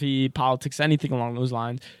 philosophy, politics, anything along those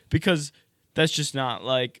lines, because that's just not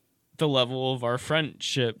like the level of our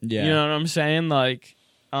friendship. Yeah. You know what I'm saying? Like,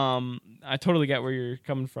 I totally get where you're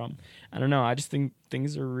coming from. I don't know. I just think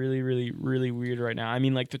things are really, really, really weird right now. I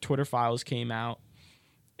mean, like the Twitter files came out,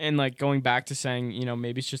 and like going back to saying,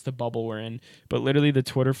 maybe it's just the bubble we're in, but literally the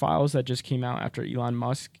Twitter files that just came out after Elon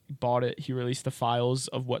Musk bought it, he released the files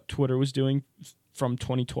of what Twitter was doing from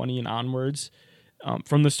 2020 and onwards,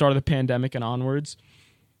 from the start of the pandemic and onwards.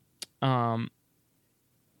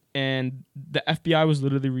 And the FBI was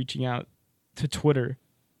literally reaching out to Twitter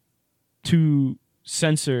to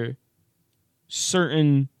censor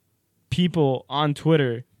certain people on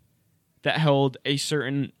Twitter that held a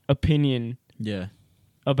certain opinion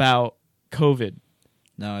about COVID.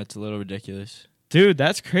 No, it's a little ridiculous. Dude,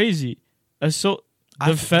 that's crazy. The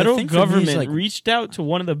federal government reached out to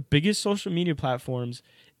one of the biggest social media platforms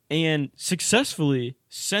and successfully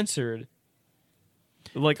censored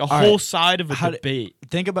like a whole side of a debate.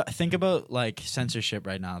 Think about like censorship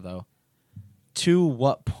right now though. To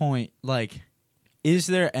what point, like, is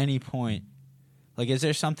there any point, like, is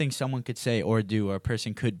there something someone could say or do or a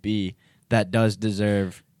person could be that does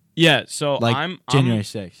deserve? Yeah, so like I'm January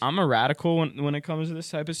 6th. I'm a radical when it comes to this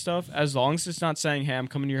type of stuff. As long as it's not saying, "Hey, I'm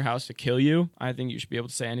coming to your house to kill you," I think you should be able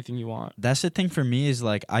to say anything you want. That's the thing for me is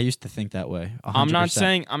like I used to think that way.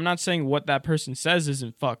 100%. I'm not saying what that person says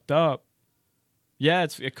isn't fucked up. Yeah,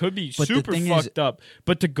 it could be super fucked up,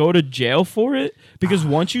 but to go to jail for it, because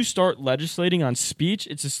once you start legislating on speech,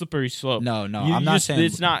 it's a slippery slope. No, I'm not saying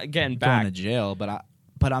it's not getting back going to jail,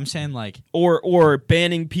 but I'm saying like or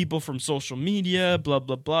banning people from social media, blah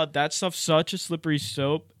blah blah. That stuff's such a slippery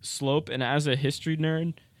slope. And as a history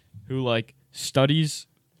nerd who like studies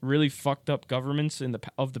really fucked up governments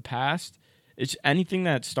of the past. It's anything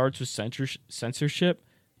that starts with censorship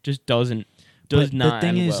just does not. The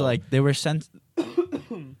thing end is, well. like, they were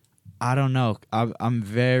I don't know. I'm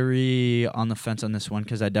very on the fence on this one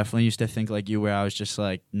because I definitely used to think like you, where I was just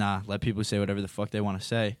like, nah, let people say whatever the fuck they want to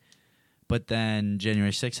say. But then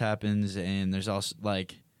January 6th happens, and there's also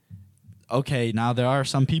like, okay, now there are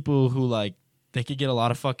some people who like they could get a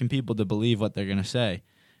lot of fucking people to believe what they're gonna say,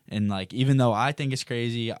 and like even though I think it's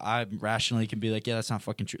crazy, I rationally can be like, yeah, that's not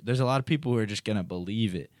fucking true. There's a lot of people who are just gonna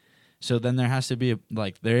believe it. So then there has to be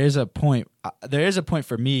there is a point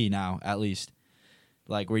for me now, at least,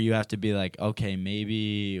 like where you have to be like, okay,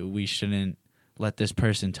 maybe we shouldn't let this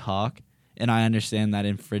person talk. And I understand that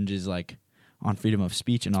infringes like on freedom of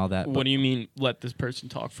speech and all that. What do you mean let this person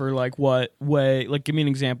talk? For like what way? Like give me an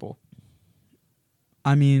example.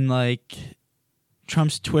 I mean, like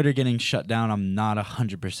Trump's Twitter getting shut down, I'm not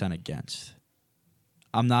 100% against.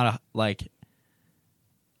 I'm not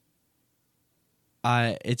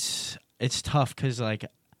it's tough because like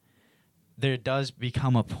there does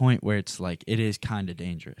become a point where it's like it is kind of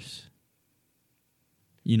dangerous,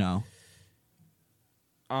 you know.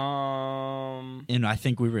 And I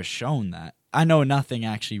think we were shown that. I know nothing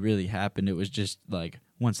actually really happened. It was just like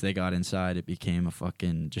once they got inside, it became a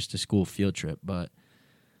fucking just a school field trip. But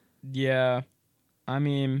yeah, I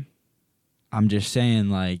mean, I'm just saying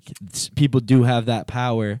like people do have that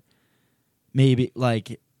power. Maybe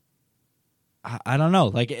like. I don't know.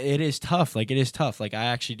 Like it is tough. Like I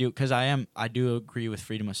actually do because I do agree with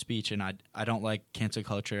freedom of speech, and I don't like cancel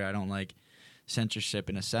culture. I don't like censorship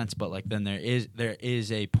in a sense. But like then there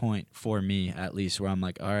is a point for me at least where I'm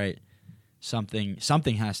like, all right, something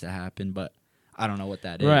has to happen, but I don't know what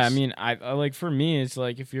that is. Right. I mean, I like for me, it's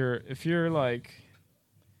like if you're like,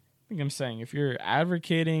 I think I'm saying if you're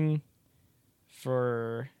advocating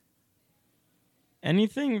for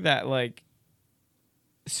anything that like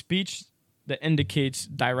speech that indicates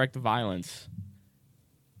direct violence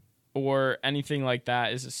or anything like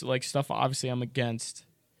that is like stuff obviously I'm against.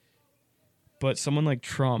 But someone like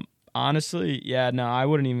Trump, honestly, yeah, no, I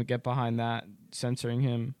wouldn't even get behind that, censoring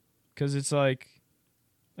him. Because it's like,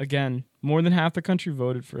 again, more than half the country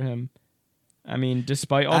voted for him. I mean,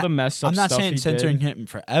 despite all the messed up stuff I'm not saying censoring did, him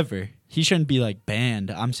forever. He shouldn't be like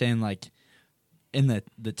banned. I'm saying like in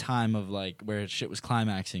the time of like where shit was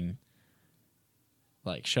climaxing,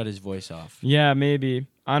 like shut his voice off. Yeah, maybe.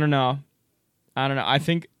 I don't know. I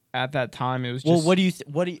think at that time it was just... Well, what do you...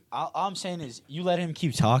 all I'm saying is you let him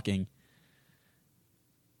keep talking.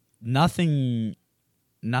 Nothing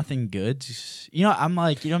good. You know, I'm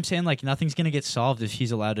like... You know what I'm saying? Like, nothing's going to get solved if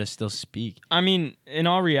he's allowed to still speak. I mean, in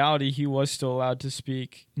all reality, he was still allowed to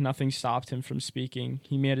speak. Nothing stopped him from speaking.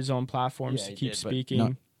 He made his own platforms to keep speaking.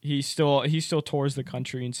 No. He still tours the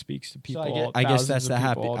country and speaks to people. So I guess that's the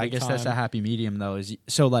happy. I guess that's a happy medium, though.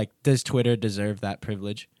 So like, does Twitter deserve that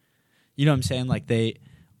privilege? You know what I'm saying? Like they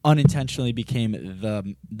unintentionally became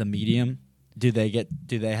the medium. Do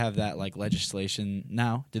they have that like legislation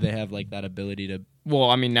now? Do they have like that ability to? Well,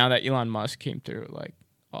 I mean, now that Elon Musk came through, like,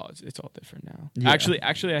 oh, it's all different now. Yeah. Actually,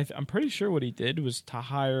 I'm pretty sure what he did was to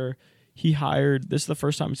hire. He hired. This is the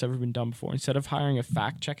first time it's ever been done before. Instead of hiring a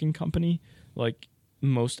fact checking company, like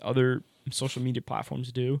most other social media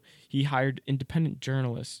platforms do, he hired independent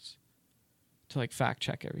journalists to like fact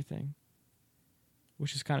check everything,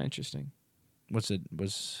 which is kind of interesting. Was that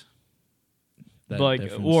like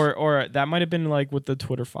difference? or that might have been like with the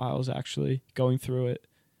Twitter files actually going through it.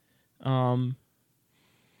 I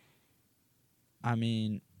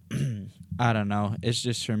mean, I don't know. It's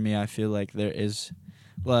just for me, I feel like there is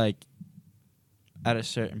like at a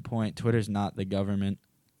certain point Twitter's not the government.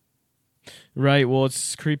 Right. Well,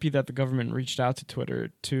 it's creepy that the government reached out to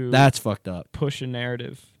Twitter to... That's fucked up. ...push a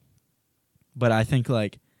narrative. But I think,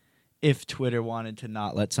 like, if Twitter wanted to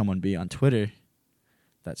not let someone be on Twitter,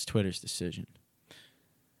 that's Twitter's decision.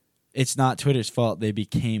 It's not Twitter's fault they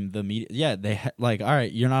became the media. Yeah, they all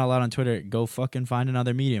right, you're not allowed on Twitter. Go fucking find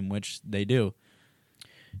another medium, which they do.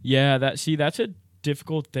 Yeah, that's a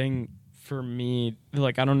difficult thing for me.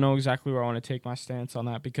 Like, I don't know exactly where I want to take my stance on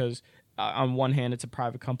that because... on one hand, it's a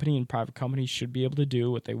private company, and private companies should be able to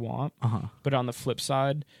do what they want. Uh-huh. But on the flip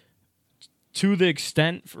side, to the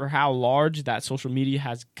extent for how large that social media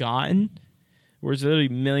has gotten, where there's literally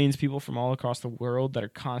millions of people from all across the world that are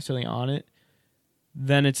constantly on it,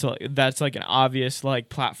 then it's like that's like an obvious like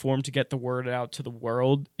platform to get the word out to the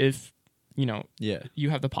world. If you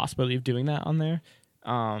have the possibility of doing that on there,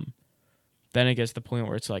 then it gets to the point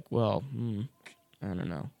where it's like, well, I don't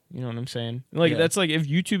know. You know what I'm saying? Like, that's like if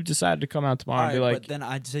YouTube decided to come out tomorrow and be like... But then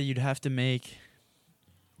I'd say you'd have to make,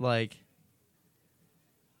 like...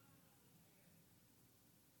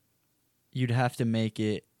 you'd have to make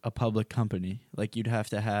it a public company. Like, you'd have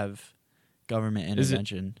to have government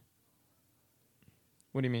intervention.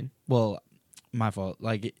 What do you mean? Well, my fault.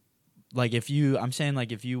 Like if you, I'm saying,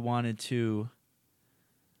 like, if you wanted to,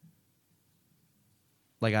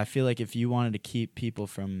 like, I feel like if you wanted to keep people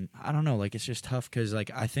from, I don't know, like, it's just tough because,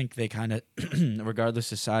 like, I think they kind of,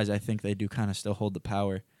 regardless of size, I think they do kind of still hold the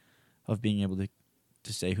power of being able to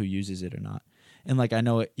say who uses it or not. And, like, I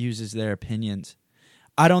know it uses their opinions.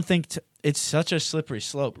 I don't think it's such a slippery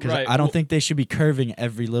slope because Right. I don't think they should be curving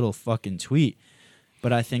every little fucking tweet.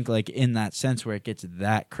 But I think, like, in that sense where it gets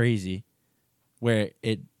that crazy, where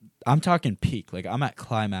I'm talking peak, like, I'm at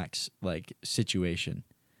climax, like, situation.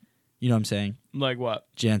 You know what I'm saying? Like what?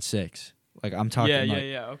 Jan 6. Like, I'm talking,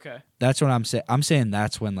 Yeah. Okay. that's what I'm saying. I'm saying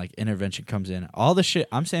that's when, like, intervention comes in. All the shit,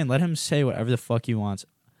 I'm saying let him say whatever the fuck he wants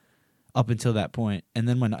up until that point. And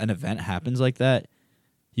then when an event happens like that,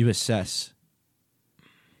 you assess.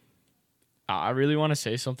 I really want to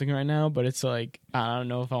say something right now, but it's like, I don't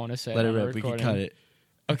know if I want to say Let it it on a rip. We can recording. cut it.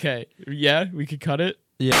 Okay. Yeah, we could cut it.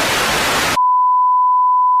 Yeah.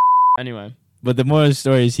 Anyway. But the moral of the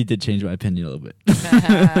story is he did change my opinion a little bit.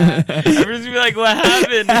 Everyone's gonna be like, what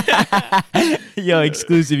happened? Yo,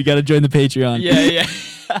 exclusive. You got to join the Patreon. Yeah.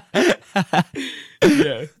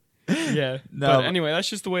 Yeah. No. But anyway, that's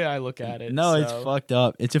just the way I look at it. No, so. it's fucked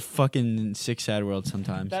up. It's a fucking sick, sad world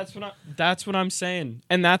sometimes. That's what I'm saying.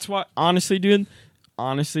 And that's why, honestly, dude,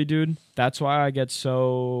 that's why I get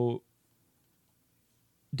so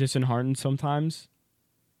disheartened sometimes.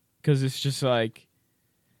 Because it's just like,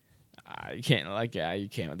 you can't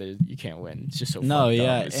win. It's just so No, fucked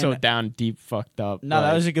yeah, up. It's so and- down deep fucked up. No, that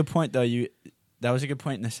Like, was a good point, though. That was a good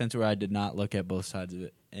point in the sense where I did not look at both sides of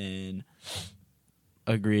it. And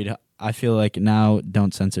agreed. I feel like now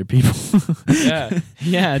don't censor people.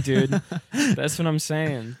 yeah, dude. That's what I'm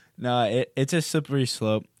saying. No, it's a slippery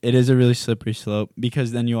slope. It is a really slippery slope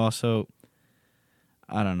because then you also,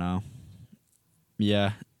 I don't know.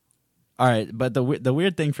 Yeah. All right, but the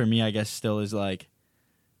weird thing for me, I guess, still is like,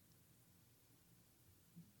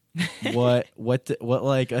 what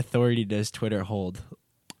like authority does Twitter hold?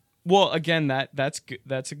 Well, again, that's good.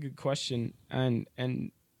 That's a good question, and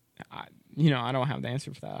I don't have the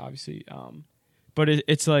answer for that, obviously. But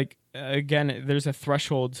it's like, again, there's a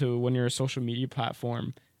threshold to when you're a social media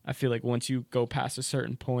platform. I feel like once you go past a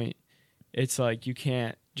certain point, it's like you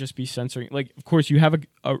can't just be censoring. Like, of course, you have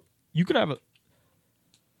you could have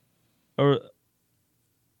or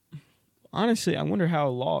honestly, I wonder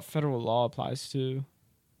how federal law applies to.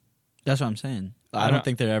 That's what I'm saying. I don't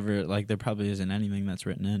think there probably isn't anything that's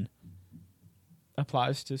written in.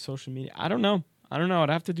 Applies to social media. I don't know. I'd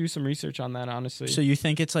have to do some research on that, honestly. So you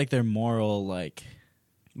think it's like their moral, like?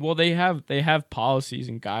 Well, they have policies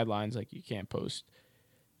and guidelines, like you can't post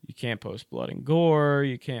blood and gore,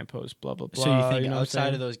 you can't post blah blah blah. So you think know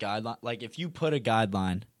outside of those guidelines, like if you put a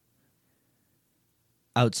guideline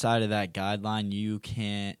outside of that guideline, you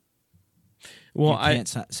can't. Well, you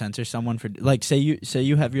can't censor someone for, like, say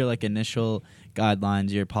you have your, like, initial guidelines,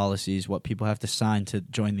 your policies, what people have to sign to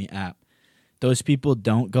join the app. Those people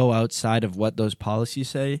don't go outside of what those policies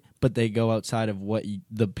say, but they go outside of what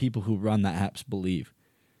the people who run the apps believe.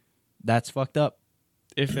 That's fucked up.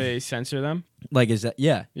 if they censor them. Like, is that,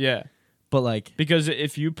 yeah. Yeah, But, like, because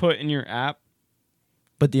if you put in your app,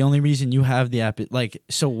 but the only reason you have the app, like,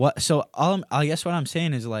 so what? So I guess what I'm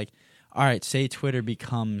saying is, like, all right, say Twitter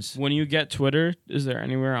becomes. when you get Twitter, is there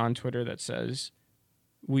anywhere on Twitter that says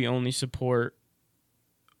we only support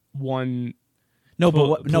one?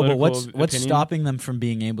 But what's opinion? stopping them from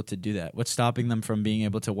being able to do that? What's stopping them from being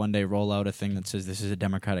able to one day roll out a thing that says this is a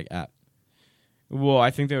democratic app? Well,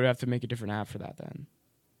 I think they would have to make a different app for that then.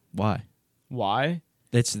 Why? Why?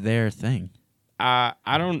 It's their thing. I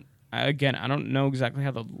don't know exactly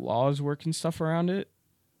how the laws work and stuff around it,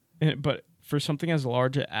 but for something as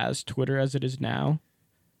large as Twitter as it is now,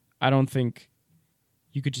 I don't think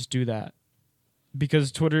you could just do that.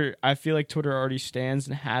 Because Twitter, I feel like Twitter already stands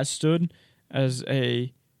and has stood as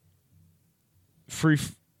a free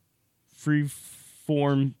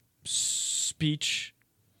form speech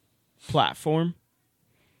platform.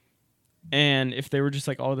 And if they were just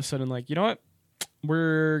like all of a sudden like, you know what?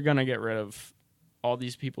 We're going to get rid of all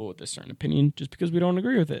these people with a certain opinion just because we don't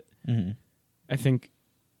agree with it. Mm-hmm. I think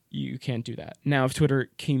you can't do that. Now, if Twitter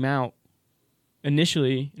came out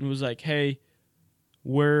initially and was like, hey,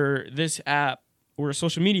 we're a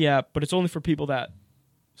social media app, but it's only for people that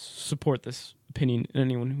support this opinion, and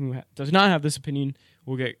anyone who does not have this opinion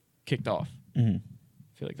will get kicked off. Mm-hmm.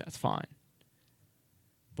 I feel like that's fine.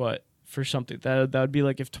 But for something, that would be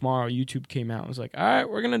like if tomorrow YouTube came out and was like, all right,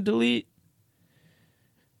 we're going to delete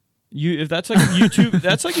If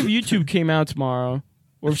YouTube came out tomorrow,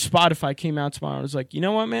 or if Spotify came out tomorrow, it was like, you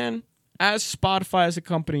know what, man? As Spotify as a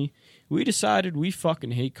company, we decided we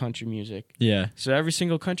fucking hate country music. Yeah. So every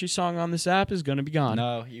single country song on this app is gonna be gone.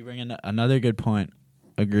 No, you bring in another good point.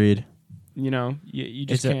 Agreed. You know, you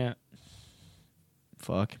just can't.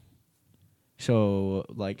 Fuck. So,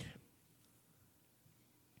 like,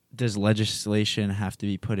 does legislation have to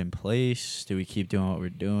be put in place? Do we keep doing what we're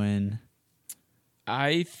doing?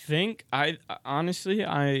 I think honestly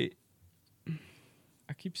I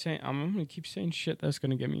keep saying I'm gonna keep saying shit that's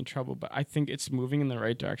gonna get me in trouble, but I think it's moving in the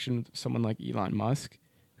right direction with someone like Elon Musk,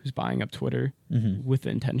 who's buying up Twitter with the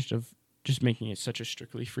intention of just making it such a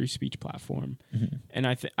strictly free speech platform. And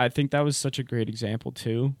I think that was such a great example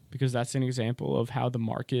too, because that's an example of how the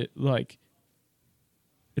market, like,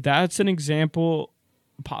 that's an example,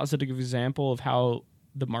 positive example of how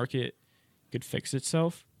the market could fix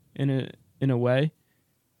itself in a way.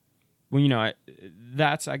 Well, you know,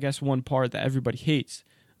 that's, I guess, one part that everybody hates.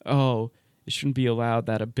 Oh, it shouldn't be allowed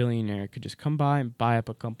that a billionaire could just come by and buy up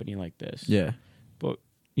a company like this. Yeah. But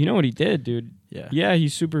you know what he did, dude? Yeah. Yeah,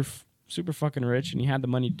 he's super fucking rich and he had the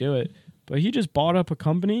money to do it. But he just bought up a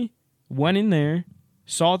company, went in there,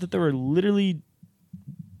 saw that they were literally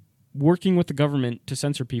working with the government to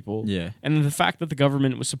censor people. Yeah. And then the fact that the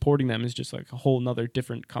government was supporting them is just like a whole nother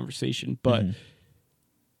different conversation. But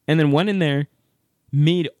and then went in there,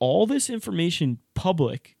 made all this information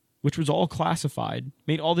public, which was all classified,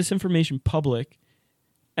 made all this information public,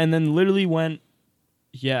 and then literally went,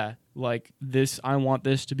 yeah, like this, I want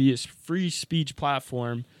this to be a free speech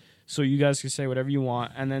platform so you guys can say whatever you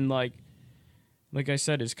want. And then like I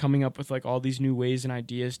said, is coming up with like all these new ways and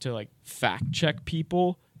ideas to like fact check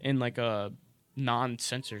people in like a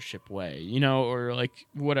non-censorship way, you know, or like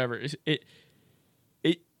whatever. It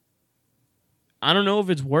I don't know if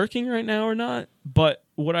it's working right now or not, but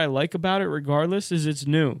what I like about it regardless is it's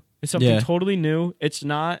new. It's something totally new. It's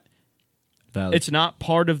not Valid. It's not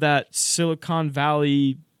part of that Silicon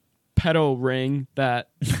Valley pedo ring that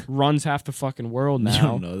runs half the fucking world now. You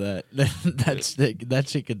don't know that. That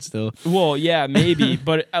shit could still. Well, yeah, maybe,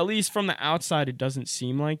 but at least from the outside, it doesn't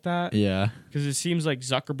seem like that. Yeah. Because it seems like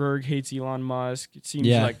Zuckerberg hates Elon Musk. It seems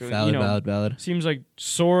like valid. Seems like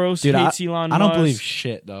Soros Dude, hates Elon Musk. I don't believe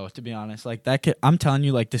shit though. To be honest, like that could. I'm telling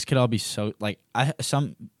you, like this could all be so. Like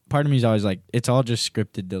some part of me is always like, it's all just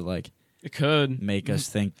scripted to like. It could make us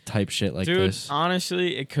think type shit like Dude, this.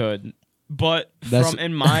 Honestly, it could. But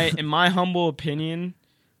in my humble opinion,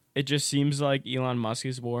 it just seems like Elon Musk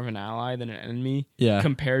is more of an ally than an enemy. Yeah.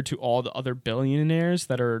 Compared to all the other billionaires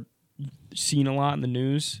that are seen a lot in the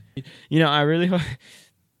news. You know, I really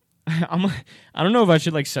I don't know if I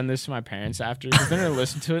should like send this to my parents after, because they're gonna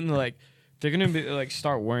listen to it and they're gonna be like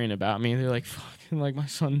start worrying about me. They're like, fucking like my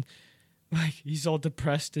son, like he's all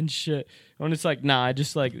depressed and shit. When it's like, nah,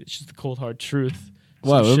 it's just the cold hard truth.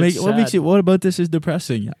 What makes you? What about this is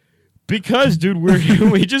depressing? Because, dude,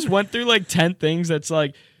 we just went through like 10 things. That's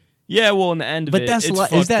like, yeah, well, in the end of but it, that's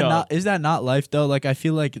it's is that not life though? Like I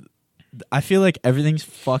feel like everything's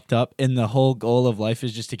fucked up, and the whole goal of life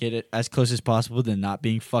is just to get it as close as possible to not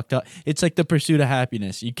being fucked up. It's like the pursuit of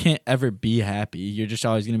happiness. You can't ever be happy. You're just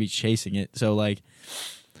always gonna be chasing it. So like,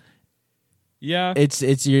 yeah, it's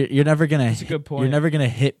you're never gonna. That's a good point. You're never gonna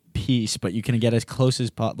hit peace, but you can get as close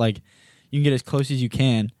as you can get as close as you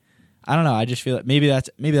can. I don't know. I just feel like maybe that's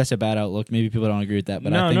a bad outlook. Maybe people don't agree with that. But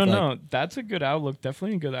no. That's a good outlook.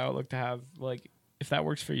 Definitely a good outlook to have. Like, if that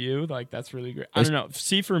works for you, like that's really great. I don't know.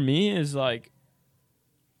 See, for me is like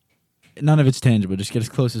none of it's tangible. Just get as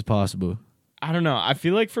close as possible. I don't know. I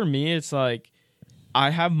feel like for me, it's like I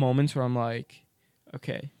have moments where I'm like,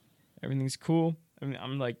 okay, everything's cool. I mean,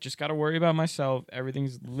 I'm like, just got to worry about myself.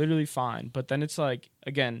 Everything's literally fine. But then it's like,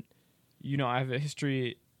 again, you know, I have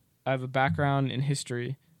a background in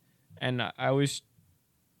history. And I always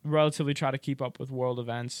relatively try to keep up with world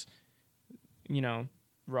events, you know,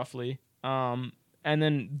 roughly. And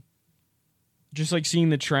then just like seeing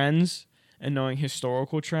the trends and knowing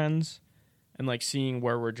historical trends and like seeing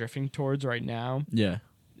where we're drifting towards right now. Yeah.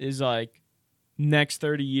 Is like next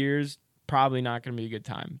 30 years, probably not going to be a good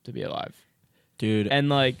time to be alive. Dude. And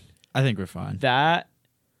like, I think we're fine. That,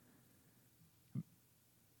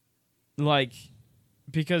 like,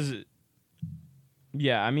 because...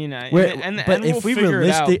 Yeah, I mean, if we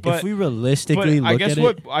realistically look at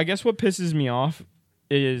it, I guess what pisses me off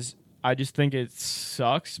is I just think it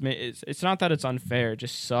sucks. It's not that it's unfair; it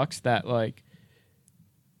just sucks that like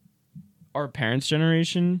our parents'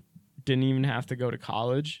 generation didn't even have to go to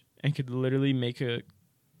college and could literally make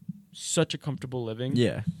such a comfortable living.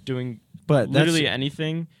 Yeah, doing literally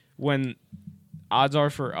anything. When odds are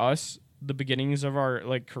for us, the beginnings of our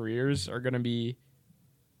like careers are gonna be,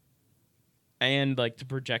 and like the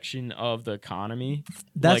projection of the economy.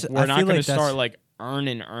 That's like we're I not feel gonna like that's- start like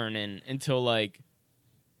earning until like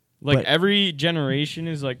But- every generation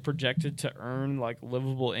is like projected to earn like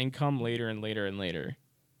livable income later and later and later.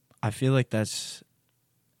 I feel like that's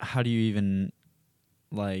how do you even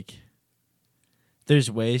like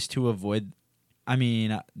there's ways to avoid I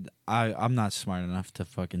mean I'm not smart enough to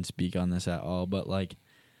fucking speak on this at all, but like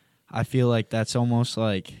I feel like that's almost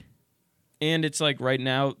like And it's like right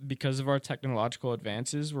now, because of our technological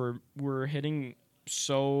advances, we're hitting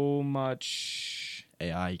so much.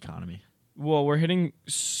 AI economy. Well, we're hitting.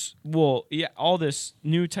 All this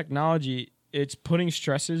new technology, it's putting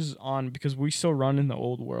stresses on because we still run in the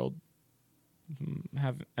old world.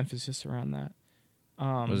 Have emphasis around that.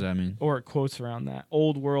 What does that mean? Or quotes around that.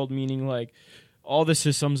 Old world meaning like all the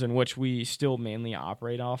systems in which we still mainly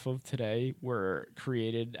operate off of today were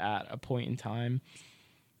created at a point in time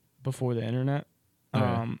before the internet.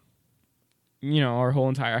 Okay. Our whole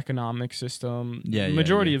entire economic system,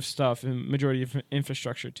 majority of stuff and majority of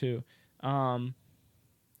infrastructure too.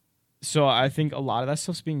 So I think a lot of that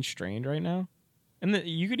stuff's being strained right now. And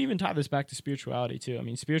you could even tie this back to spirituality too. I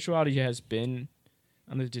mean, spirituality has been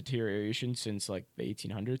on the deterioration since like the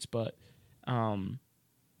 1800s, but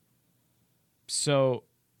so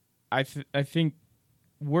I think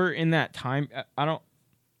we're in that time.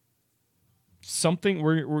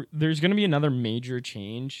 There's going to be another major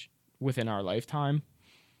change within our lifetime.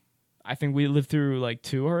 I think we lived through like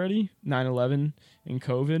 2 already, 9/11 and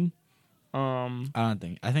COVID. I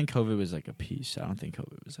think COVID was like a piece. I don't think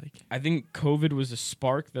COVID was like I think COVID was a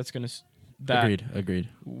spark that's going to Agreed.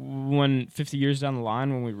 When 50 years down the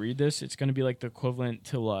line, when we read this, it's going to be like the equivalent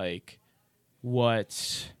to like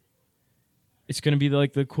what? It's going to be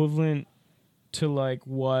like the equivalent to like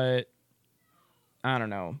what? I don't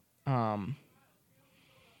know.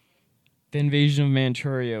 The invasion of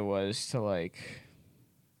Manchuria was to like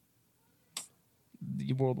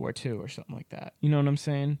World War II or something like that. You know what I'm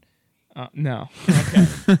saying? No. Okay.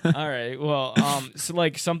 All right. Well, so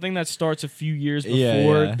like something that starts a few years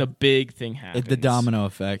before the big thing happens. The domino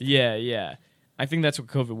effect. Yeah. I think that's what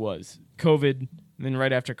COVID was. COVID, then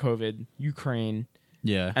right after COVID, Ukraine.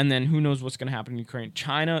 Yeah. And then who knows what's going to happen in Ukraine.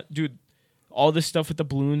 China, dude, all this stuff with the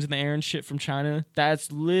balloons in the air and shit from China,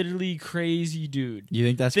 that's literally crazy, dude. You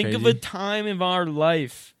think that's Think crazy? of a time of our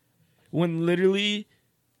life when literally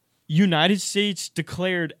United States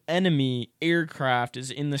declared enemy aircraft is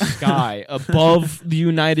in the sky above the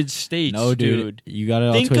United States. No, dude. You got it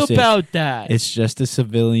all Think twisted. about that. It's just a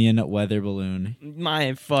civilian weather balloon.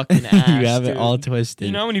 My fucking ass. You have dude. it all twisted.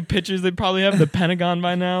 You know how many pictures they probably have of the Pentagon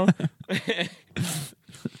by now?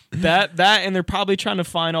 that and they're probably trying to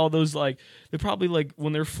find all those like they're probably like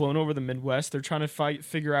when they're flown over the Midwest, they're trying to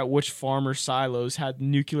figure out which farmer silos had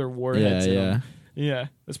nuclear warheads in them. Yeah,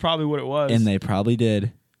 that's probably what it was. And they probably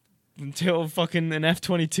did. Until fucking an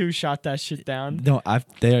F-22 shot that shit down. No,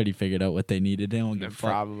 they already figured out what they needed. They don't give a fuck.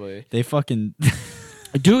 Probably. They fucking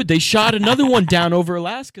Dude, they shot another one down over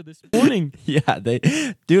Alaska this morning. they're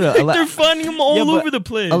finding them all over the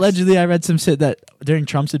place. Allegedly, I read some shit that during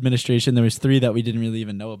Trump's administration, there was 3 that we didn't really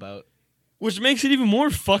even know about. Which makes it even more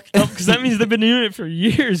fucked up because that means they've been doing it for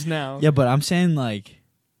years now. Yeah, but I'm saying like,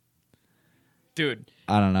 dude,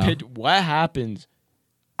 I don't know. What happens?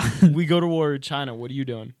 We go to war with China. What are you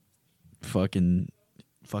doing? Fucking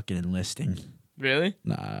enlisting. Really?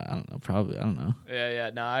 Nah, I don't know. Probably, I don't know. Yeah.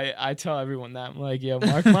 No, I tell everyone that. I'm like, yo,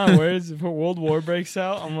 mark my words. If a world war breaks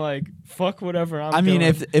out, I'm like, fuck whatever. I mean,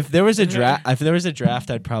 if there was a draft,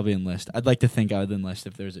 I'd probably enlist. I'd like to think I would enlist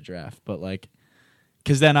if there was a draft, but like,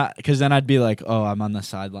 cause then I'd be like, oh, I'm on the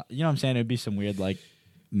sideline. You know what I'm saying? It'd be some weird like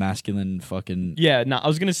masculine fucking. Yeah, no, I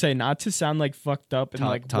was gonna say not to sound like fucked up and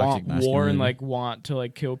like want war and like want to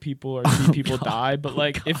like kill people or see people die, but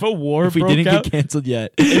like if a war if we broke didn't out, get canceled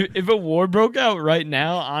yet, if a war broke out right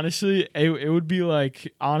now, honestly, it would be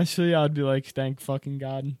like I'd be like, thank fucking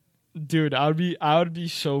God. Dude, I would be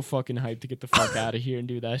so fucking hyped to get the fuck out of here and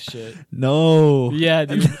do that shit. No. Yeah,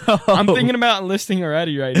 dude. No. I'm thinking about enlisting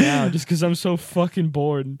already right now just because I'm so fucking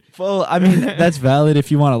bored. Well, I mean, that's valid if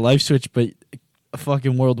you want a life switch, but a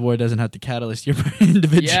fucking world war doesn't have to catalyst your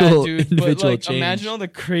individual but like, change. imagine all the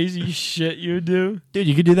crazy shit you would do. Dude,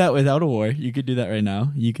 you could do that without a war. You could do that right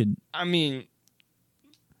now. You could. I mean,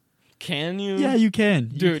 can you? Yeah, you can.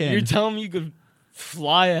 Dude, you're telling me you could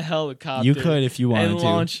fly a helicopter. You could if you wanted and to.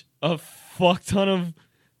 launch a fuck ton of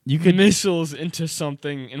missiles into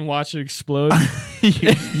something and watch it explode.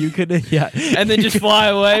 you could, yeah. And then just fly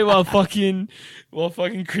away while fucking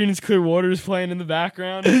Creedence Clearwater is playing in the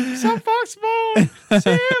background. Some Foxbone,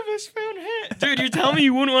 Sam has found hit. Dude, you're telling me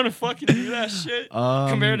you wouldn't want to fucking do that shit?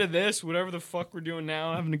 Compared to Um, this, whatever the fuck we're doing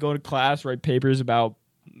now, having to go to class, write papers about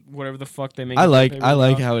whatever the fuck they make. I us write like papers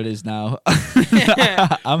about. how it is now.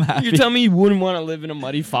 I'm happy. You're telling me you wouldn't want to live in a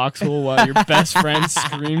muddy foxhole while your best friend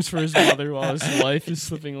screams for his mother while his life is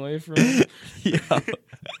slipping away from him?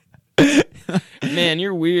 Man,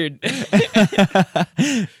 you're weird.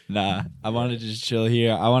 Nah, I want to just chill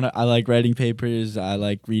here. I like writing papers. I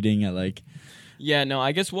like reading. I like. Yeah, no,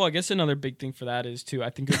 I guess another big thing for that is too, I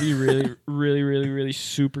think it'd be really, really, really, really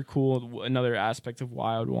super cool. Another aspect of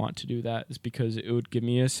why I would want to do that is because it would give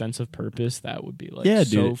me a sense of purpose that would be like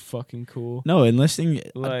so dude. fucking cool. No, enlisting,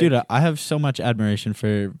 Like- dude. I have so much admiration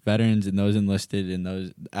for veterans and those enlisted and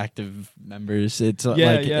those active members. It's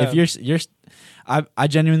Yeah, like yeah. if you're, I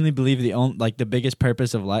genuinely believe the biggest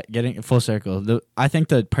purpose of life, getting full circle. I think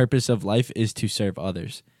the purpose of life is to serve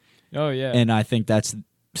others, Oh yeah. and I think that's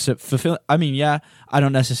fulfill. I mean, yeah, I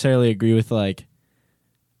don't necessarily agree with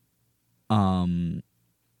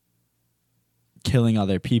killing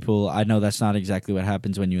other people. I know that's not exactly what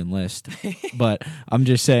happens when you enlist, but I'm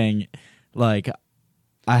just saying, like,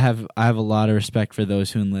 I have a lot of respect for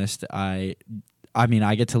those who enlist. I mean,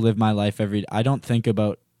 I get to live my life I don't think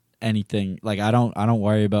about anything. Like, I don't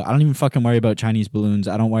even fucking worry about Chinese balloons.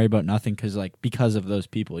 I don't worry about nothing because of those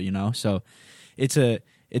people, you know? So it's a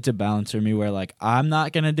balance for me where, like, I'm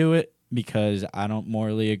not going to do it because I don't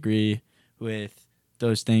morally agree with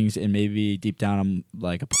those things, and maybe deep down I'm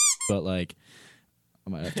like but like I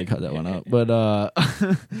might have to cut that one out. But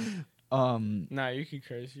Nah, you can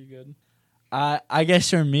curse. You good? I guess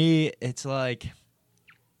for me it's like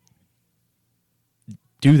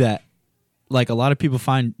do that. Like, a lot of people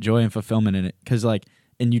find joy and fulfillment in it because, like,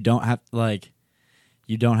 and you don't have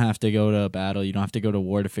to go to a battle. You don't have to go to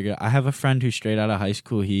war to figure it out. I have a friend who's straight out of high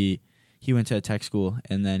school. He went to a tech school,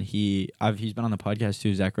 and then he's been on the podcast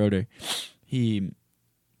too, Zach Roeder. He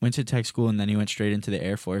went to tech school, and then he went straight into the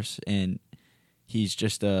Air Force, and he's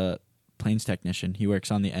just a planes technician. He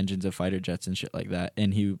works on the engines of fighter jets and shit like that.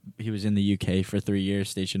 And he was in the UK for 3 years,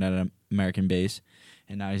 stationed at an American base,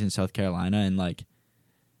 and now he's in South Carolina, and, like,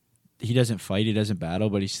 he doesn't fight, he doesn't battle,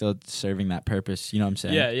 but he's still serving that purpose. You know what I'm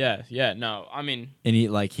saying? Yeah. No, I mean, And he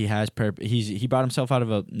has purpose. He brought himself out of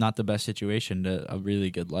a not the best situation to a really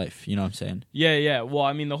good life. You know what I'm saying? yeah. Well,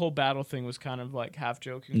 I mean, the whole battle thing was kind of like half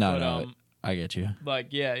joking. No, but, no, I get you. like,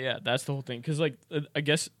 yeah, that's the whole thing. Because, like, I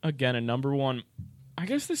guess, again, I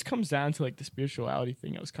guess this comes down to, like, the spirituality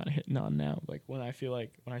thing I was kind of hitting on now. Like, when I say,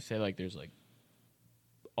 like, there's, like,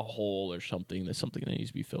 a hole or something, that's something that needs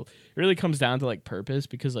to be filled. It really comes down to, like, purpose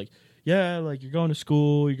because, like, yeah, like, you're going to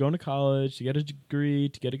school, you're going to college to get a degree,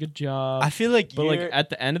 to get a good job. I feel like But, like, at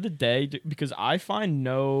the end of the day, because I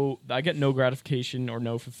get no gratification or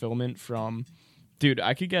no fulfillment from, dude,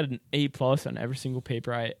 I could get an A+ on every single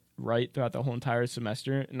paper I write throughout the whole entire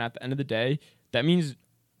semester, and at the end of the day, that means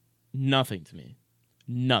nothing to me.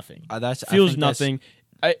 Nothing. Feels nothing.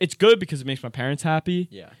 It's good because it makes my parents happy.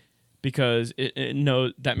 Yeah. Because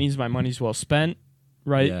that means my money's well spent,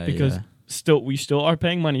 right? Yeah, because yeah. we still are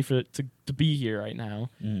paying money to be here right now.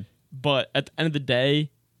 Mm. But at the end of the day,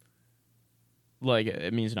 like,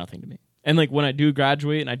 it means nothing to me. And, like, when I do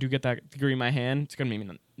graduate and I do get that degree in my hand, it's gonna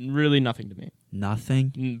mean really nothing to me.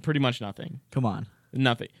 Nothing? Pretty much nothing. Come on.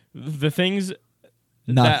 Nothing. The things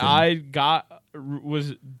Nothing. that I got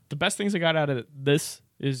was the best things I got out of this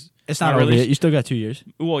is It's not over yet. You still got 2 years.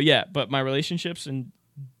 well, yeah, but my relationships,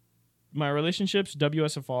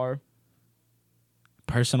 WSFR,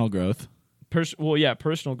 Personal growth.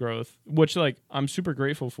 personal growth, which, like, I'm super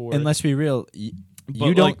grateful for. And let's be real, you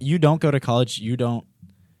don't go to college. You don't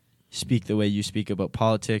speak the way you speak about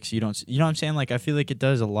politics. You know what I'm saying? Like, I feel like it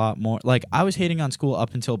does a lot more. Like, I was hating on school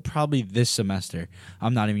up until probably this semester.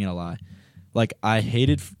 I'm not even gonna lie. Like, I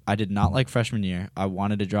did not like freshman year. I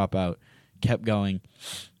wanted to drop out. Kept going.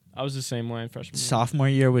 I was the same way in freshman year. Sophomore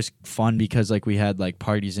year was fun because, like, we had, like,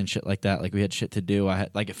 parties and shit like that. Like, we had shit to do.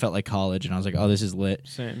 It felt like college, and I was like, oh, this is lit.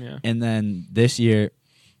 Same, yeah. And then this year,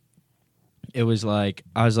 it was like,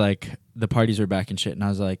 the parties were back and shit, and I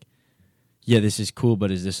was like, yeah, this is cool,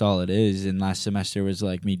 but is this all it is? And last semester was,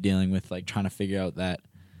 like, me dealing with, like, trying to figure out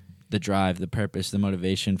the drive, the purpose, the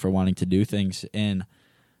motivation for wanting to do things. And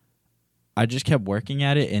I just kept working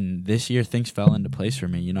at it, and this year things fell into place for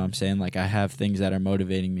me. You know what I'm saying? Like, I have things that are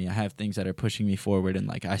motivating me. I have things that are pushing me forward, and,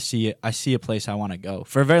 like, I see a place I want to go.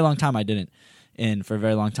 For a very long time, I didn't. And for a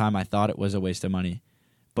very long time, I thought it was a waste of money.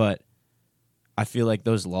 But I feel like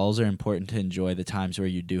those lulls are important to enjoy the times where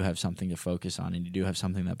you do have something to focus on and you do have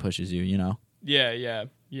something that pushes you, you know? Yeah.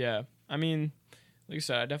 I mean, like I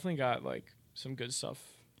said, I definitely got, like, some good stuff.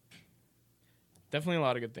 Definitely a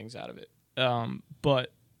lot of good things out of it.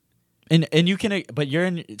 But And you can, but you're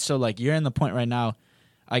in, so like you're in the point right now,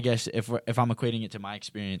 I guess if I'm equating it to my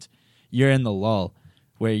experience, you're in the lull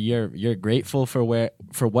where you're grateful for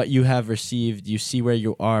what you have received, you see where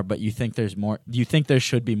you are, but you think there's more, you think there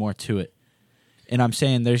should be more to it. And I'm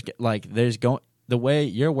saying the way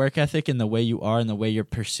your work ethic and the way you are and the way you're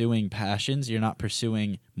pursuing passions, you're not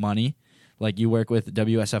pursuing money. Like you work with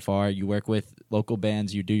WSFR, you work with local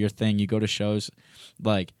bands, you do your thing, you go to shows,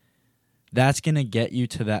 like that's going to get you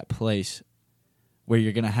to that place where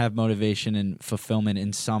you're going to have motivation and fulfillment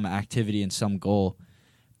in some activity and some goal.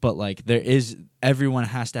 But like everyone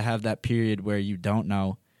has to have that period where you don't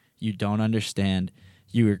know, you don't understand,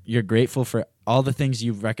 you're grateful for all the things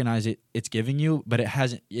you recognize it's giving you, but it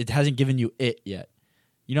hasn't given you it yet.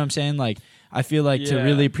 You know what I'm saying? Like I feel like to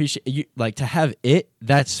really appreciate you, like to have it,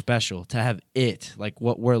 that's special. To have it, like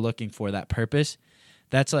what we're looking for, that purpose,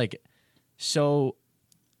 that's like so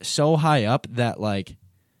high up that like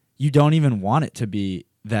you don't even want it to be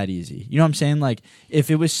that easy. You know what I'm saying? Like if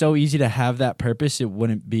it was so easy to have that purpose, it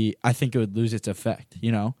wouldn't be, I think it would lose its effect,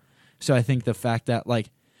 you know? So I think the fact that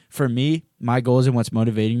like for me, my goals and what's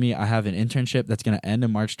motivating me, I have an internship that's going to end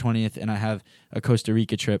on March 20th and I have a Costa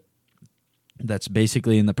Rica trip that's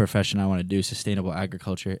basically in the profession I want to do, sustainable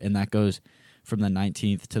agriculture, and that goes from the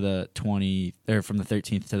 19th to the 20th, or from the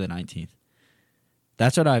 13th to the 19th.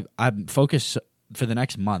 That's what I'm focused for the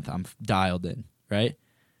next month. I'm dialed in, right?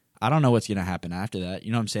 I don't know what's going to happen after that.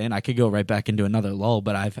 You know what I'm saying? I could go right back into another lull,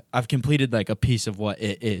 but I've completed like a piece of what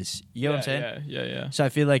it is. You know what I'm saying? Yeah. So I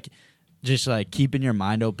feel like just like keeping your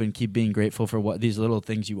mind open, keep being grateful for what these little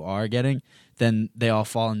things you are getting, then they all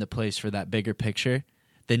fall into place for that bigger picture.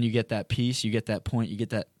 Then you get that piece, you get that point, you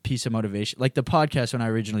get that piece of motivation. Like the podcast, when I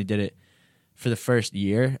originally did it for the first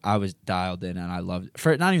year, I was dialed in and I loved it.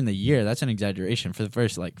 For not even the year, that's an exaggeration. For the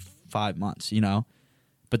first like 5 months, you know?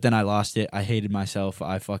 But then I lost it. I hated myself.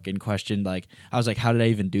 I fucking questioned, like, I was like, how did I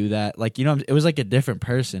even do that? Like, you know, it was like a different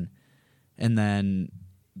person. And then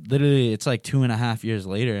literally it's like 2.5 years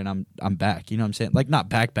later and I'm back. You know what I'm saying? Like not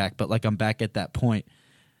back, but like I'm back at that point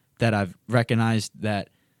that I've recognized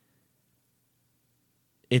that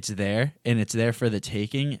it's there and it's there for the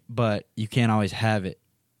taking, but you can't always have it.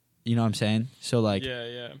 You know what I'm saying? So like,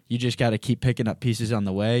 you just got to keep picking up pieces on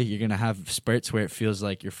the way. You're going to have spurts where it feels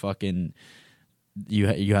like you're fucking,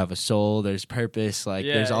 you have a soul, there's purpose, like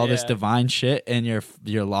there's all this divine shit and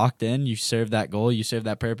you're locked in, you serve that goal, you serve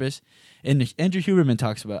that purpose. And Andrew Huberman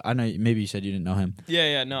talks about, I know maybe you said you didn't know him.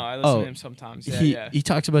 No, I listen to him sometimes. He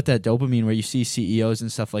talks about that dopamine where you see CEOs and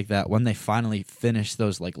stuff like that, when they finally finish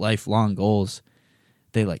those like lifelong goals,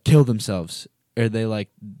 they like kill themselves or they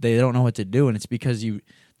don't know what to do. And it's because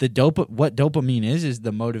what dopamine is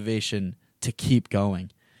the motivation to keep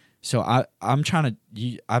going. So I'm trying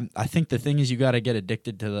to, I think the thing is you got to get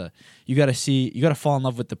addicted to you got to fall in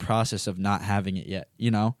love with the process of not having it yet,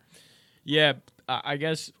 you know? Yeah, I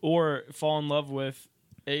guess, or fall in love with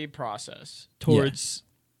a process towards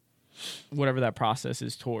whatever that process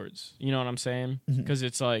is towards. You know what I'm saying? Because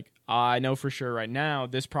it's like, I know for sure right now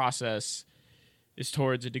this process is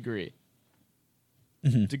towards a degree.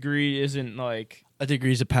 Degree isn't like... A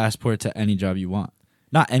degree is a passport to any job you want.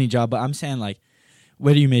 Not any job, but I'm saying like,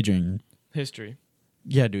 what are you majoring in? History.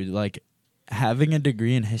 Yeah, dude, like having a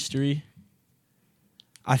degree in history,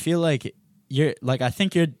 I feel like I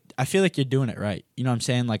feel like you're doing it right. You know what I'm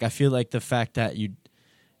saying? Like I feel like the fact that you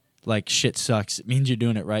like shit sucks, it means you're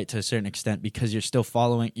doing it right to a certain extent because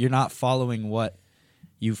you're not following what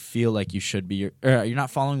you feel like you should be, or you're not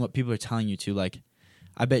following what people are telling you to. Like,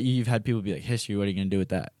 I bet you've had people be like, history, what are you going to do with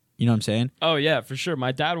that? You know what I'm saying? Oh yeah, for sure.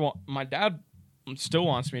 My dad still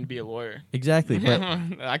wants me to be a lawyer. Exactly. But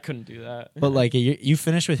I couldn't do that. But like you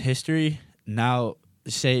finish with history, now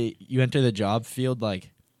say you enter the job field,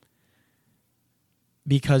 like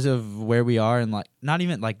because of where we are and like not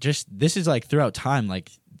even like just this is like throughout time,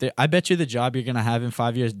 like I bet you the job you're going to have in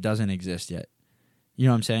 5 years doesn't exist yet. You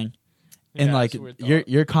know what I'm saying? Yeah, and like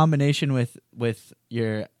your combination with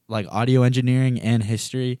your like audio engineering and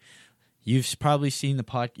history, you've probably seen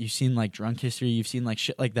you've seen like drunk history, you've seen like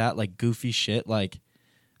shit like that, like goofy shit. Like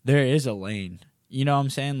there is a lane. You know what I'm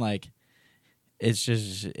saying? Like it's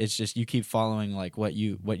just you keep following like what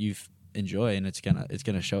you enjoy and it's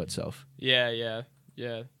gonna show itself. Yeah.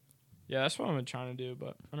 That's what I've been trying to do,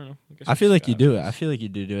 but I don't know. I feel like you do it. I feel like you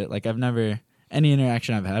do it. Like any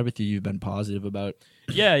interaction I've had with you, you've been positive about.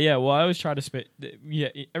 Yeah. Well, I always try to spit. Yeah,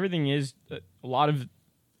 everything is a lot of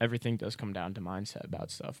everything does come down to mindset about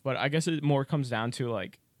stuff, but I guess it more comes down to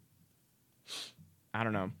like, I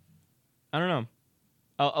don't know.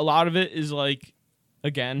 A lot of it is like,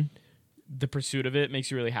 again, the pursuit of it makes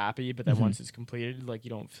you really happy, but then once it's completed, like you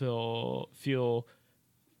don't feel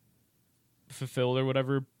fulfilled or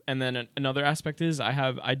whatever. And then another aspect is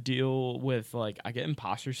I deal with like I get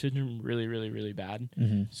imposter syndrome really, really, really bad.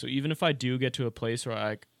 Mm-hmm. So even if I do get to a place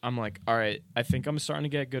where I'm like, all right, I think I'm starting to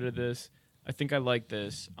get good at this. I think I like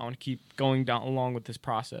this. I want to keep going down along with this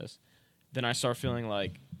process. Then I start feeling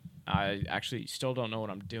like I actually still don't know what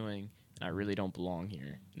I'm doing, and I really don't belong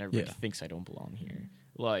here. And everybody thinks I don't belong here.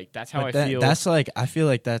 Like that's how I feel. That's like I feel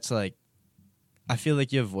like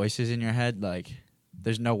you have voices in your head. Like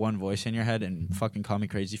there's no one voice in your head, and fucking call me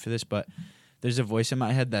crazy for this, but there's a voice in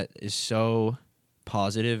my head that is so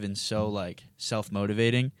positive and so like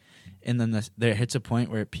self-motivating, and then there hits a point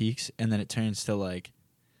where it peaks, and then it turns to like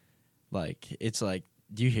it's like,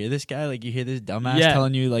 do you hear this guy? Like you hear this dumbass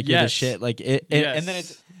telling you like you're the shit. Like it, and then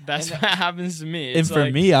that's what happens to me. It's and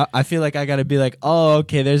for me, I feel like I gotta be like, oh,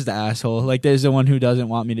 okay, there's the asshole. Like there's the one who doesn't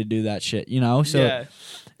want me to do that shit, you know? So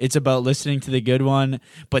it's about listening to the good one,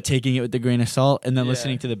 but taking it with a grain of salt, and then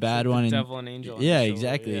listening to the bad one. The devil and angel. Yeah,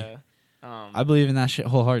 exactly. Yeah. I believe in that shit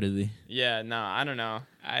wholeheartedly. Yeah, no, I don't know.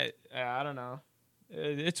 I don't know.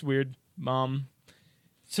 It's weird. I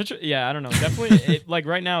don't know. Definitely, like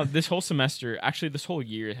right now, this whole semester, actually, this whole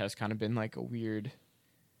year has kind of been like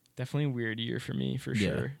definitely a weird year for me, for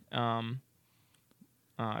sure. I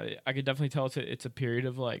could definitely tell it's a period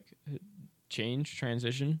of like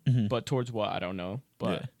transition, but towards what I don't know.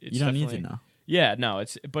 But it's you don't need to know. Yeah, no,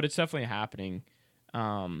 it's definitely happening.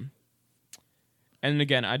 And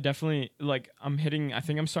again, I definitely I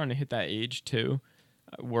think I'm starting to hit that age too.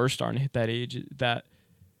 We're starting to hit that age that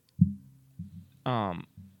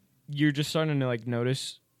you're just starting to like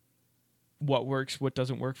notice what works, what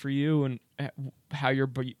doesn't work for you, and how your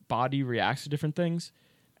body reacts to different things.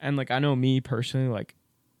 And like I know me personally, like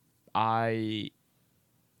I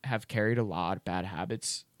have carried a lot of bad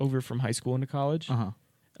habits over from high school into college, and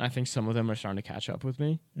I think some of them are starting to catch up with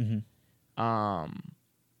me.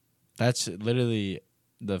 That's literally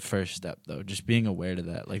the first step, though. Just being aware to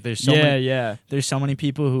that. Like there's so many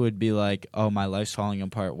people who would be like, "Oh, my life's falling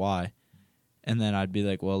apart. Why?" And then I'd be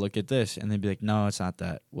like, well, look at this. And they'd be like, no, it's not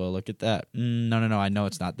that. Well, look at that. No, I know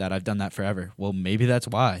it's not that. I've done that forever. Well, maybe that's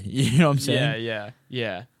why. You know what I'm saying?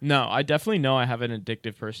 Yeah. No, I definitely know I have an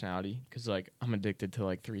addictive personality because, like, I'm addicted to,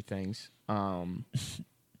 like, 3 things. Money.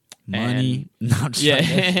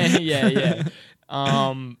 Yeah.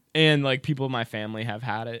 And, like, people in my family have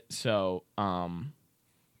had it. So,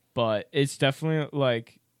 but it's definitely,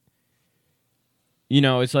 like, you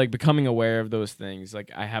know, it's like becoming aware of those things.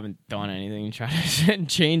 Like I haven't done anything to try to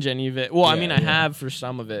change any of it. Well, I mean, I have for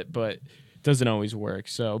some of it, but it doesn't always work.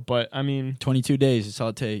 So, but I mean, 22 days is all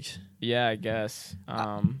it takes. Yeah, I guess.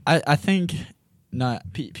 I think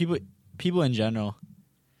people in general,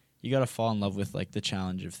 you gotta fall in love with like the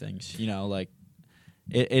challenge of things. You know, like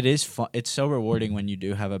it is fun. It's so rewarding when you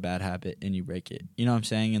do have a bad habit and you break it. You know what I'm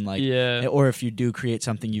saying? And like, or if you do create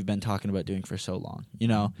something you've been talking about doing for so long. You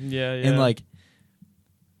know? Yeah. And like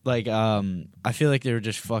I feel like they were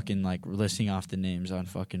just fucking like listing off the names on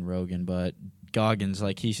fucking Rogan, but Goggins,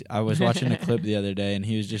 like I was watching a clip the other day and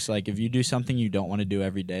he was just like, if you do something you don't want to do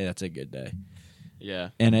every day, that's a good day. Yeah.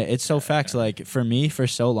 And it's so facts. Like for me, for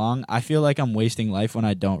so long, I feel like I'm wasting life when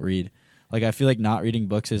I don't read. Like I feel like not reading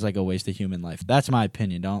books is like a waste of human life. That's my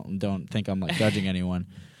opinion. Don't think I'm like judging anyone.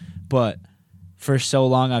 But for so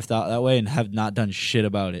long I've thought that way and have not done shit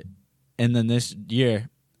about it. And then this year,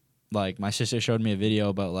 like my sister showed me a video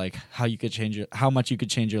about like how much you could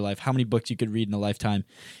change your life, how many books you could read in a lifetime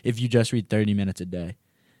if you just read 30 minutes a day.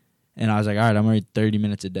 And I was like, all right, I'm gonna read 30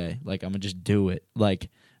 minutes a day. Like I'm gonna just do it. Like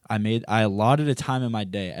I allotted a time in my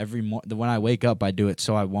day every when I wake up, I do it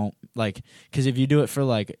so I won't like, because if you do it for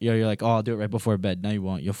like you're like, oh, I'll do it right before bed. No, you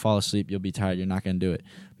won't. You'll fall asleep. You'll be tired. You're not gonna do it.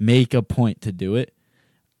 Make a point to do it.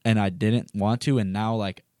 And I didn't want to, and now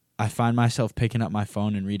like I find myself picking up my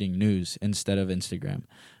phone and reading news instead of Instagram.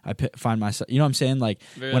 I find myself, you know what I'm saying? Like,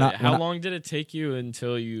 really? How long did it take you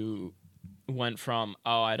until you went from,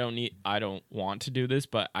 oh, I don't want to do this,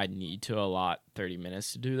 but I need to allot 30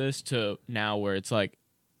 minutes to do this, to now where it's like,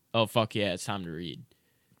 oh, fuck yeah, it's time to read?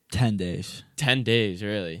 10 days. 10 days,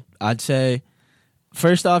 really? I'd say,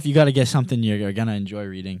 first off, you got to get something you're going to enjoy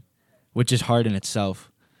reading, which is hard in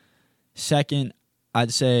itself. Second,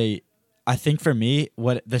 I'd say, I think for me,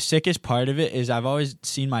 what the sickest part of it is I've always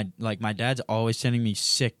seen my dad's always sending me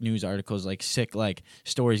sick news articles, like sick like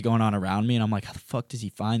stories going on around me, and I'm like, how the fuck does he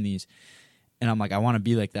find these? And I'm like, I want to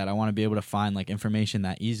be like that. I want to be able to find like information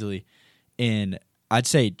that easily. And I'd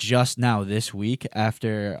say just now this week,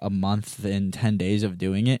 after a month and 10 days of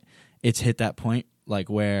doing it, it's hit that point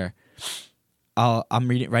like where I'm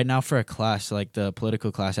reading right now for a class, like the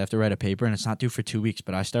political class. I have to write a paper, and it's not due for 2 weeks.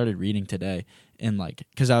 But I started reading today, and like,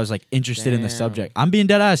 because I was like interested in the subject. I'm being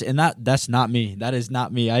dead ass, and that's not me. That is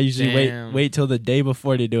not me. I usually wait till the day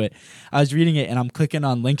before to do it. I was reading it, and I'm clicking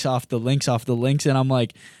on links off the links, and I'm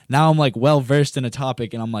like, now I'm like well versed in a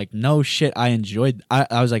topic, and I'm like, no shit, I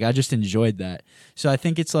was like, I just enjoyed that. So I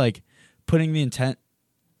think it's like putting the intent.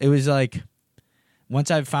 It was like once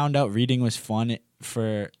I found out reading was fun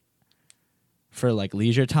for like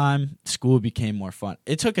leisure time, school became more fun.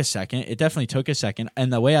 It took a second. It definitely took a second.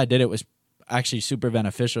 And the way I did it was actually super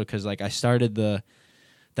beneficial because like I started the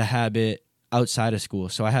habit outside of school.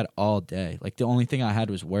 So I had all day. Like the only thing I had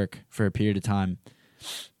was work for a period of time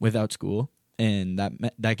without school. And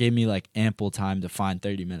that gave me like ample time to find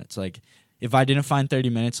 30 minutes. Like if I didn't find 30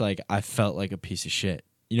 minutes, like I felt like a piece of shit.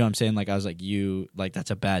 You know what I'm saying? Like I was like,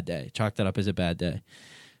 that's a bad day. Chalk that up as a bad day.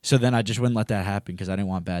 So then I just wouldn't let that happen because I didn't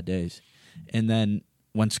want bad days. And then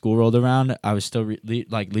when school rolled around, I was still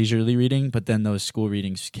like leisurely reading, but then those school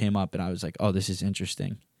readings came up and I was like, oh, this is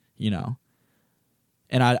interesting, you know?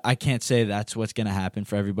 And I can't say that's what's going to happen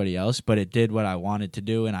for everybody else, but it did what I wanted to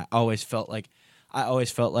do. And I always felt like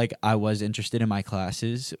I was interested in my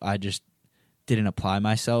classes. I just didn't apply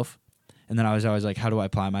myself. And then I was always like, how do I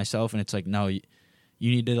apply myself? And it's like, no, you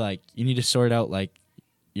need to sort out like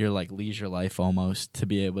your like leisure life almost to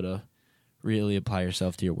be able to really apply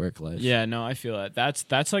yourself to your work life. Yeah, no, I feel that.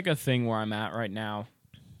 That's like a thing where I'm at right now.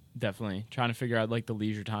 Definitely trying to figure out like the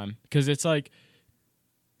leisure time because it's like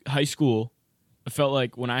high school. I felt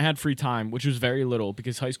like when I had free time, which was very little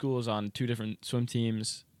because high school was on 2 different swim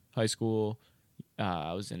teams. High school,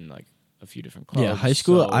 I was in like a few different clubs. Yeah, high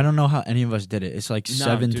school, I don't know how any of us did it. It's like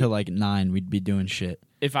 7 to like 9 we'd be doing shit.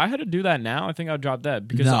 If I had to do that now, I think I'd drop dead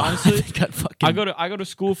because honestly, I go to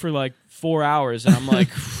school for like 4 hours and I'm like,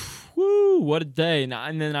 whoo, what a day!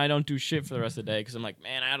 And then I don't do shit for the rest of the day because I'm like,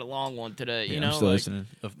 man, I had a long one today. Yeah, you know, I'm still listening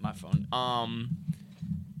of my phone.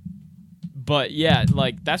 But yeah,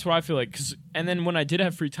 like that's what I feel like. And then when I did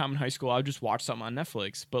have free time in high school, I would just watch something on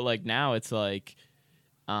Netflix. But like now, it's like,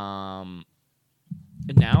 now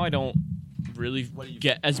I don't really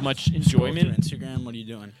get as much enjoyment. Instagram, what are you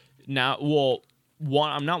doing now? Well,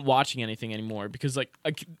 one, I'm not watching anything anymore because like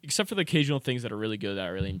except for the occasional things that are really good that I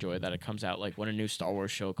really enjoy that it comes out, like when a new Star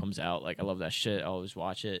Wars show comes out, like I love that shit. I always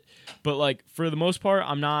watch it. But like for the most part,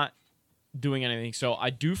 I'm not doing anything. So I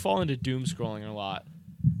do fall into doom scrolling a lot.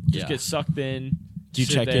 Just get sucked in. Do you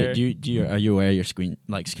check it? Are you aware of your screen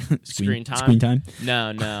screen time? Screen time?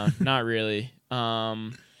 No, not really.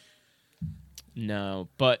 No,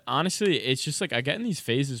 but honestly, it's just like I get in these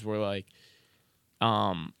phases where like,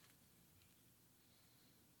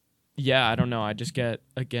 yeah, I don't know. I just get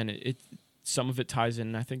it. Some of it ties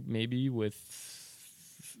in, I think, maybe with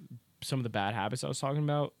some of the bad habits I was talking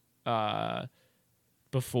about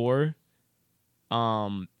before.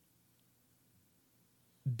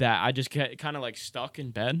 That I just get kind of like stuck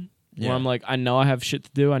in bed where I'm like, I know I have shit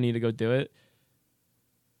to do. I need to go do it.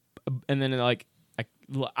 And then like,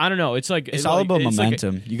 I don't know. It's like it's all about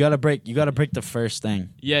momentum. Like you gotta break the first thing.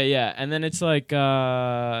 Yeah. And then it's like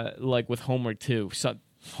with homework too. So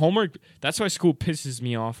homework. That's why school pisses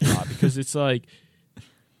me off a lot because it's like,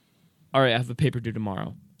 all right, I have a paper due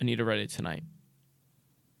tomorrow. I need to write it tonight.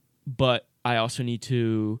 But I also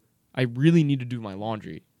I really need to do my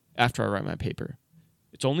laundry after I write my paper.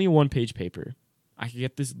 It's only a 1-page paper. I can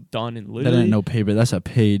get this done in literally... That ain't no paper. That's a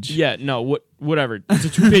page. Yeah, no, whatever. It's a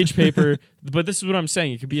 2-page paper. But this is what I'm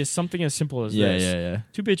saying. It could be something as simple as this. Yeah.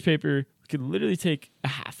 2-page paper. It could literally take a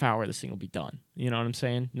half hour. This thing will be done. You know what I'm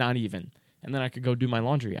saying? Not even. And then I could go do my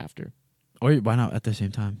laundry after. Or why not at the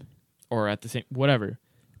same time? Or at the same... Whatever.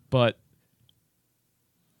 But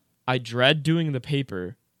I dread doing the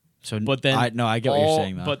paper... So, but then I get what you're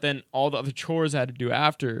saying, though. But then all the other chores I had to do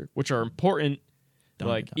after, which are important...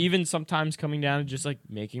 Like even sometimes coming down and just like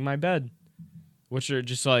making my bed, which are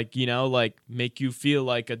just like, you know, like make you feel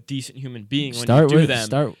like a decent human being when you do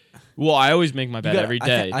them. Well, I always make my bed every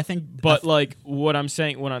day. I think, but like what I'm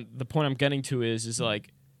saying, the point I'm getting to is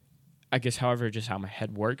like, I guess, however, just how my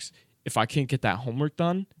head works. If I can't get that homework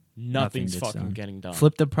done, nothing's fucking getting done.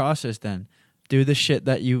 Flip the process then. Do the shit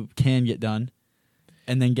that you can get done.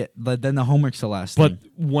 And then then the homework's the last thing.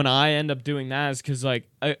 But when I end up doing that is because, like,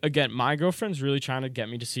 again, my girlfriend's really trying to get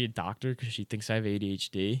me to see a doctor because she thinks I have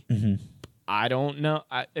ADHD. Mm-hmm. I don't know.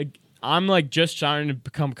 I'm, like, just trying to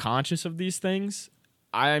become conscious of these things.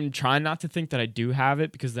 I'm trying not to think that I do have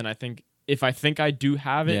it because then I think if I think I do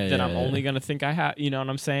have it, then I'm only going to think I have. You know what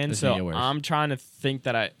I'm saying? So I'm trying to think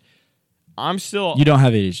that I'm still... You don't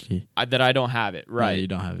have ADHD. That I don't have it. Right. Yeah, you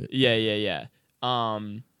don't have it. Yeah.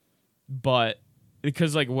 But...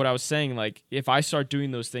 because like what I was saying, like if I start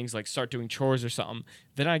doing those things, like start doing chores or something,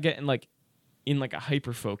 then I get in like a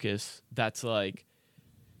hyper focus that's like,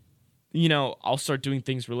 you know, I'll start doing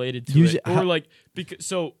things related to it, or like because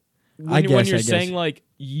so when you're saying like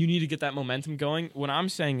you need to get that momentum going, what I'm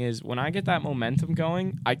saying is when I get that momentum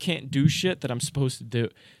going, I can't do shit that I'm supposed to do.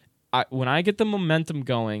 When I get the momentum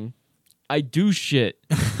going, I do shit,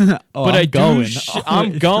 but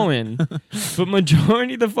I'm going. But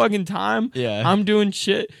majority of the fucking time, I'm doing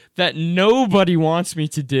shit that nobody wants me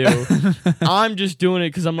to do. I'm just doing it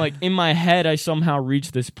because I'm like, in my head, I somehow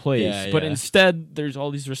reach this place. But instead, there's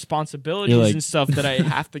all these responsibilities and stuff that I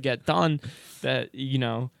have to get done that, you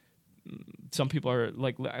know, some people are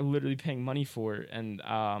like literally paying money for, and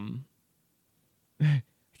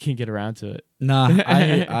can't get around to it. Nah,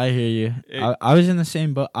 I hear you. I was in the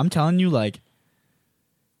same boat. I'm telling you, like,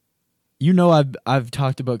 you know, I've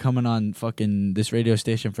talked about coming on fucking this radio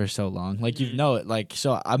station for so long. Like, you know it. Like,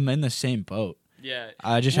 so I'm in the same boat. Yeah.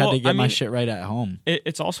 I just had to get my shit right at home.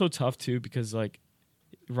 It's also tough, too, because, like,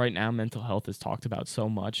 right now mental health is talked about so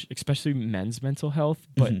much, especially men's mental health.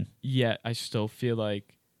 But yet I still feel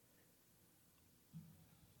like,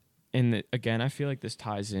 and again, I feel like this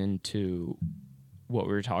ties into what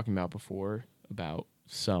we were talking about before about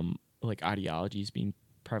some like ideologies being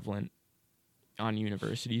prevalent on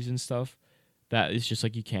universities and stuff. That is just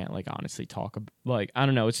like you can't like honestly talk about, like, I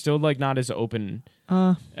don't know, it's still like not as open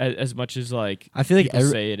as much as like I feel like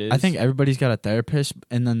say it is. I think everybody's got a therapist,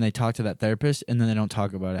 and then they talk to that therapist, and then they don't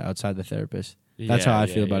talk about it outside the therapist. That's how I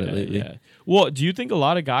feel about it lately. Yeah. Well, do you think a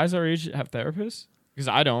lot of guys our age have therapists? Because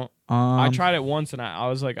I don't. I tried it once, and I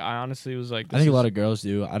was like, I honestly was like, I think a lot of girls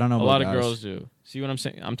do. I don't know. A lot of girls do. See what I'm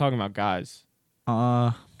saying? I'm talking about guys.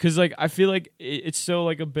 Because like I feel like it's still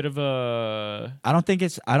like a bit of a. I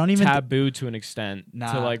don't even taboo to an extent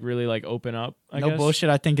to like really like open up. I guess. Bullshit.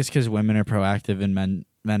 I think it's because women are proactive and men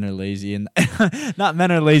are lazy, and not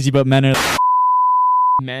men are lazy, but men are.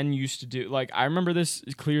 Men used to do like I remember this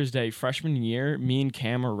clear as day. Freshman year, me and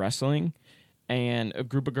Cam were wrestling, and a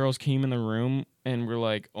group of girls came in the room and were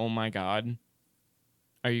like, "Oh my god,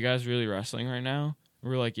 are you guys really wrestling right now?"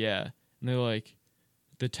 And we're like, "Yeah," and they're like,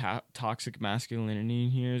 "The toxic masculinity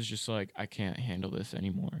in here is just like I can't handle this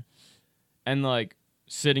anymore," and like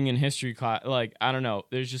sitting in history class, like I don't know,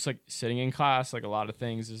 there's just like sitting in class, like a lot of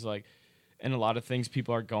things is like. And a lot of things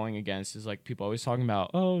people are going against is like people always talking about,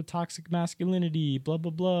 oh, toxic masculinity, blah, blah,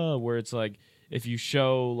 blah, where it's like if you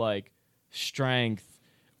show like strength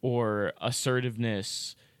or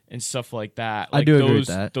assertiveness and stuff like that, like I do agree with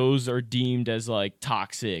that. Those are deemed as like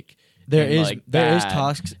toxic. There is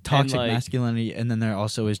toxic masculinity, and then there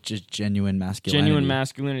also is just genuine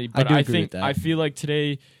masculinity. But I think I feel like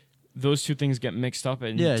today those two things get mixed up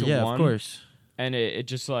into one. Yeah, of course. And it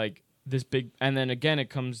just like this big, and then again it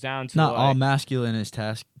comes down to not like, all masculine is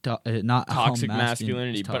not toxic all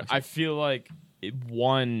masculinity, but I feel like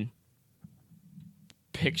one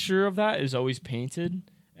picture of that is always painted,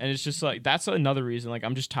 and it's just like that's another reason. Like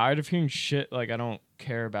I'm just tired of hearing shit like I don't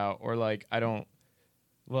care about, or like I don't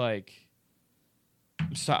like.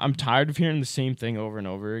 I'm tired of hearing the same thing over and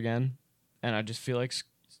over again, and I just feel like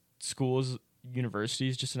schools,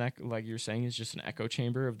 universities, just like you're saying, is just an echo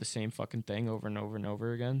chamber of the same fucking thing over and over and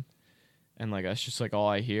over again. And like that's just like all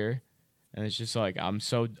I hear, and it's just like I'm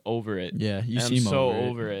so over it. Yeah, you seem so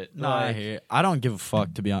over it. No, like, I hear it. I don't give a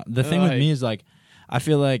fuck, to be honest. The thing with me is like, I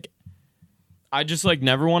feel like I just like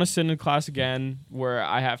never want to sit in a class again where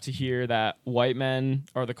I have to hear that white men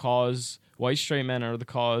are the cause, white straight men are the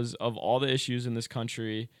cause of all the issues in this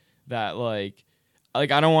country. That like I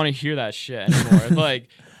don't want to hear that shit anymore. Like.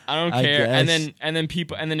 I don't care. And then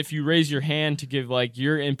people, and then if you raise your hand to give like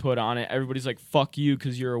your input on it, everybody's like, fuck you,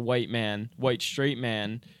 because you're a white man, white straight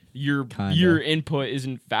man. Your input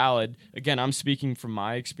isn't valid. Again, I'm speaking from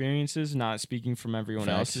my experiences, not speaking from everyone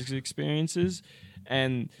else's experiences.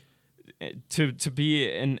 And to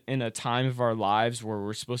be in a time of our lives where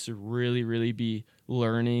we're supposed to really, really be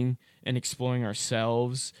learning and exploring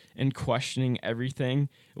ourselves and questioning everything,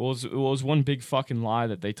 it was one big fucking lie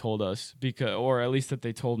that they told us, or at least that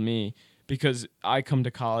they told me, because I come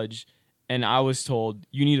to college and I was told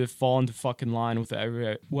you need to fall into fucking line with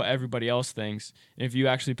what everybody else thinks. And if you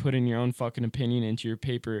actually put in your own fucking opinion into your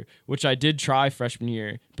paper, which I did try freshman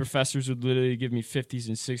year, professors would literally give me 50s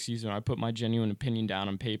and 60s when I put my genuine opinion down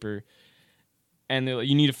on paper. And they're like,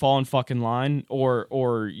 you need to fall in fucking line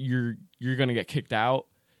or you're gonna get kicked out.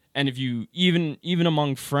 And if you even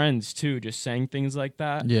among friends too, just saying things like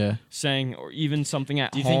that, saying, or even something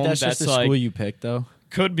at home. Do you think that's just the like, school you picked though?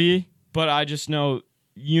 Could be, but I just know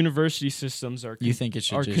university systems are you think it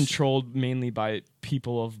should controlled mainly by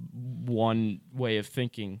people of one way of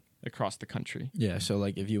thinking, across the country. Yeah, so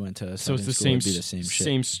like if you went to a So it's the school, same it'd be the same shit.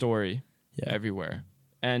 same story Yeah. everywhere.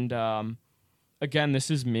 And again,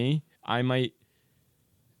 this is me. I might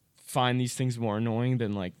find these things more annoying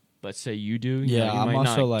than like let's say you do. You know, you I'm might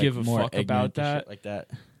also not like give a more fuck about ignorant to that. shit like that.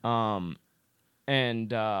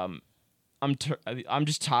 I'm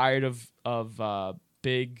just tired of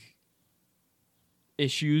big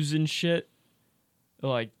issues and shit.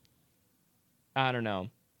 Like, I don't know.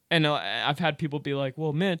 And I've had people be like,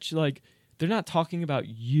 "Well, Mitch, like they're not talking about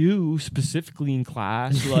you specifically in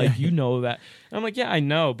class, like you know that." And I'm like, "Yeah, I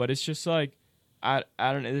know, but it's just like I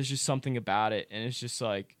don't know, there's just something about it, and it's just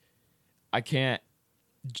like I can't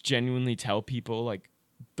genuinely tell people like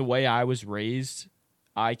the way I was raised,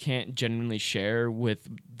 I can't genuinely share with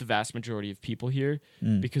the vast majority of people here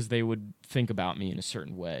because they would think about me in a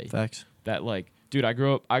certain way. Facts. That like, dude, I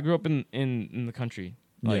grew up in the country.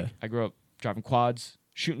 Like I grew up driving quads,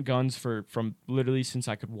 shooting guns from literally since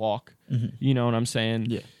I could walk. Mm-hmm. You know what I'm saying?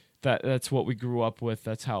 Yeah. That's what we grew up with.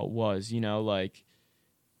 That's how it was, you know, like,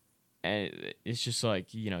 and it's just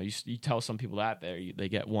like, you know, you tell some people that they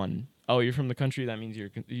get one, oh, you're from the country, that means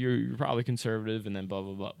you're probably conservative, and then blah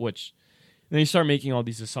blah blah, which then you start making all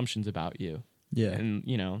these assumptions about you. Yeah. And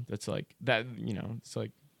you know, that's like that, you know, it's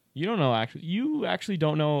like you actually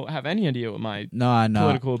don't have any idea what my I know.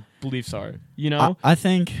 political beliefs are, you know? I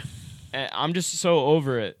think And I'm just so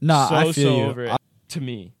over it. No, so, I feel so you. over it. To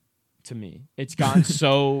me, it's gotten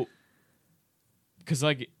so, because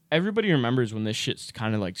like everybody remembers when this shit's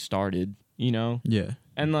kind of like started, you know? Yeah.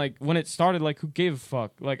 And like when it started, like who gave a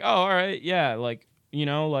fuck? Like, oh, all right, yeah, like, you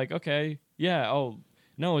know, like, okay, yeah, oh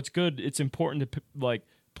no, it's good. It's important to like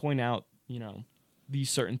point out, you know, these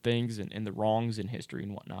certain things and the wrongs in history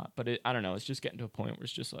and whatnot. But I don't know. It's just getting to a point where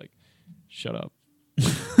it's just like, shut up.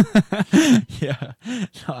 Yeah.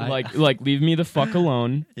 No, like leave me the fuck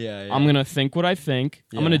alone. Yeah. I'm gonna think what I think.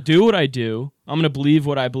 Yeah. I'm gonna do what I do. I'm gonna believe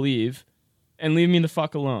what I believe, and leave me the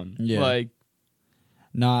fuck alone. Yeah. Like,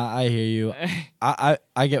 Nah, I hear you.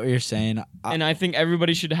 I get what you're saying. and I think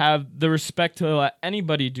everybody should have the respect to let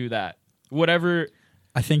anybody do that. Whatever.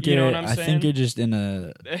 I think You know you're. what I'm I saying? think you're just in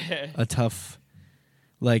a tough.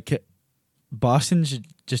 Like, Boston's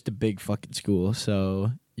just a big fucking school,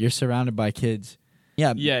 so you're surrounded by kids.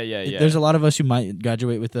 Yeah. Yeah. There's a lot of us who might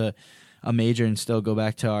graduate with a major and still go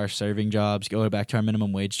back to our serving jobs, go back to our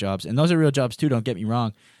minimum wage jobs, and those are real jobs too. Don't get me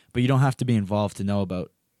wrong, but you don't have to be involved to know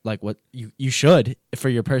about like what you should for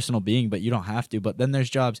your personal being, but you don't have to. But then there's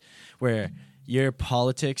jobs where your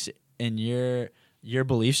politics and your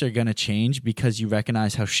beliefs are gonna change because you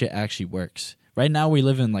recognize how shit actually works. Right now we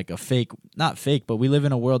live in like not fake, but we live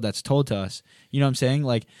in a world that's told to us. You know what I'm saying?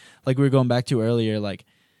 Like we were going back to earlier, like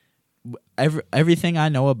everything I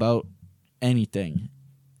know about anything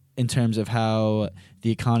in terms of how the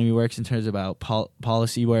economy works, in terms of how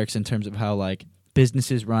policy works, in terms of how like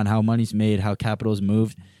businesses run, how money's made, how capital's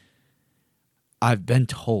moved, I've been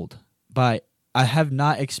told, but I have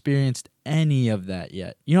not experienced any of that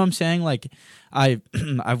yet. You know what I'm saying? Like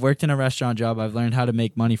I've worked in a restaurant job. I've learned how to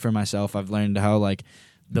make money for myself. I've learned how like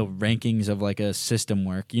the rankings of like a system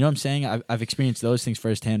work. You know what I'm saying? I've experienced those things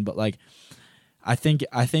firsthand, but like I think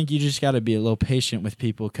you just got to be a little patient with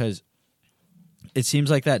people because it seems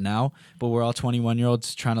like that now, but we're all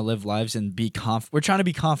 21-year-olds trying to live lives and be we're trying to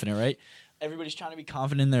be confident, right? Everybody's trying to be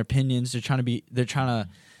confident in their opinions. They're trying to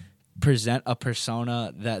present a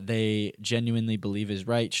persona that they genuinely believe is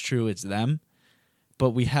right, it's true, it's them.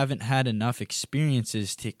 But we haven't had enough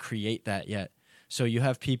experiences to create that yet. So you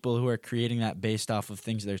have people who are creating that based off of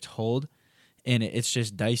things they're told, and it's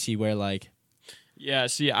just dicey where like... Yeah,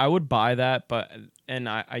 see, I would buy that, and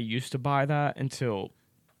I used to buy that until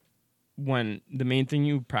when the main thing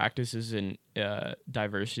you practice is in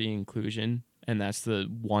diversity and inclusion, and that's the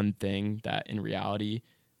one thing that in reality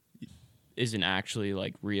isn't actually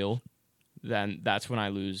like real, then that's when I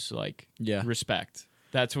lose like respect.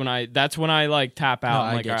 That's when I like tap out.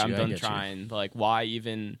 I'm like, all right, I'm done trying. Like, why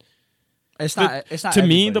even? It's not to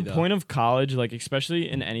me, the though. point of college, like especially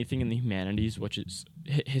in anything in the humanities, which is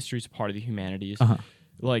history is part of the humanities.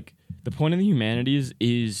 Like the point of the humanities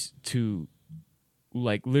is to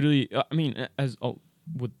like literally. I mean, as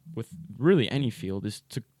with really any field is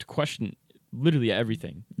to question literally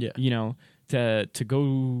everything. Yeah, you know, to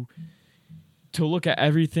go to look at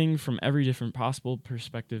everything from every different possible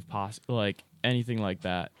perspective, like anything like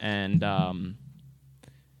that. And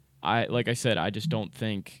I said, I just don't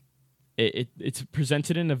think it's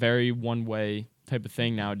presented in a very one way type of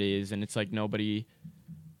thing nowadays, and it's like nobody.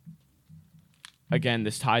 Again,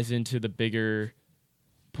 this ties into the bigger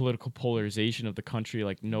political polarization of the country.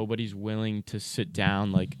 Like nobody's willing to sit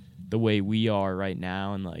down like the way we are right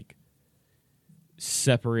now and like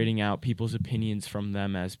separating out people's opinions from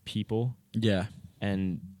them as people. Yeah.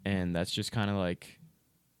 And that's just kind of like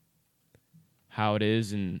how it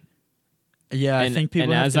is. And I think people.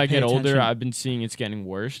 And have as to I pay get older, attention. I've been seeing it's getting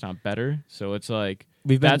worse, not better. So it's like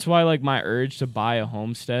We've been, that's why like my urge to buy a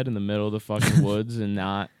homestead in the middle of the fucking woods and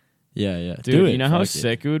not. Yeah. Dude, Do it. you know how Fuck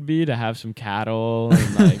sick it would be to have some cattle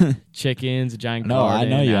and like chickens, a giant No,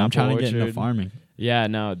 garden. I know you. I'm apple trying to get into orchard. farming. Yeah,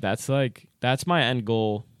 no, that's my end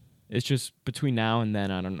goal. It's just between now and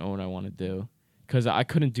then, I don't know what I want to do, because I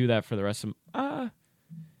couldn't do that for the rest of. I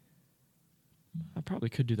probably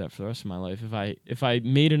could do that for the rest of my life if I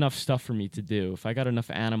made enough stuff for me to do. If I got enough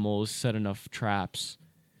animals, set enough traps,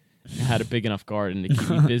 and had a big enough garden to keep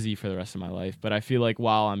me busy for the rest of my life. But I feel like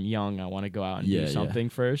while I'm young, I want to go out and do something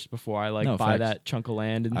first before I buy facts. that chunk of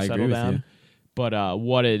land and I settle agree with down. you. But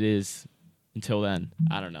what it is until then,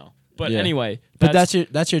 I don't know. But Yeah. anyway, But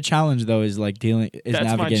that's your challenge though, is like that's my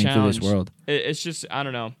navigating through this challenge. world. It's just I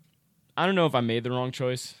don't know. I don't know if I made the wrong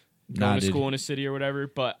choice going to dude. school in a city or whatever.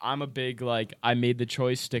 But I'm a big I made the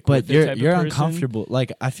choice. Stick But with it type you're of person. uncomfortable.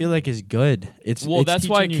 Like I feel like it's good. It's That's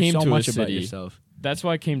why I teaching you came so to a much about city. yourself. That's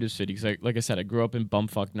why I came to the city, because like I said, I grew up in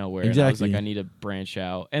bumfuck nowhere. And I was Exactly. like, I need to branch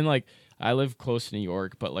out. And like I live close to New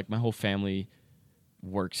York, but like my whole family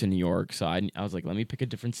works in New York, so I was like, let me pick a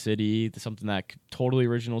different city, something that totally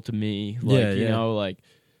original to me. Like you know, like,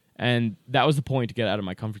 and that was the point, to get out of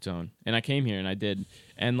my comfort zone. And I came here and I did.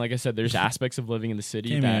 And like I said, there's aspects of living in the city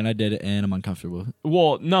Came here and I did it, and I'm uncomfortable.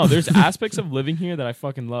 Well, no, there's aspects of living here that I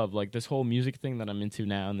fucking love. Like this whole music thing that I'm into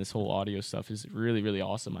now, and this whole audio stuff is really, really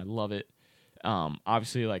awesome. I love it.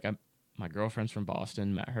 Obviously, like my girlfriend's from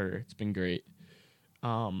Boston, met her. It's been great.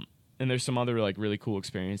 And there's some other like really cool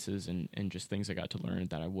experiences and just things I got to learn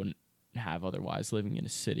that I wouldn't have otherwise living in a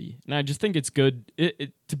city. And I just think it's good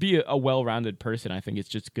to be a well-rounded person. I think it's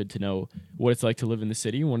just good to know what it's like to live in the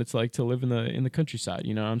city and what it's like to live in the countryside.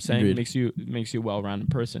 You know what I'm saying? Agreed. It makes you a well-rounded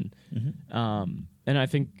person. Mm-hmm. And I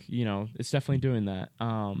think, it's definitely doing that.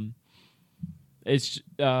 It's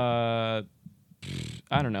I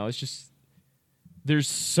don't know. It's just there's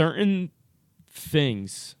certain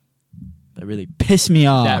things That really pissed me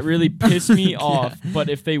off. that really piss me off. But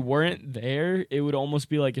if they weren't there, it would almost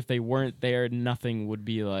be like if they weren't there, nothing would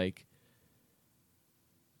be like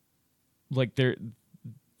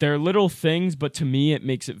they're little things, but to me it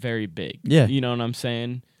makes it very big. Yeah. You know what I'm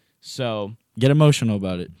saying? So Get emotional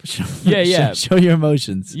about it. Yeah. Show your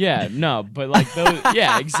emotions. yeah, no, but like those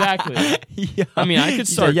yeah, exactly. Yeah. I mean, I could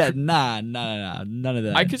start none of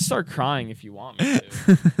that. I could start crying if you want me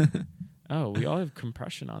to. Oh, we all have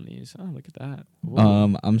compression on these. Oh, look at that.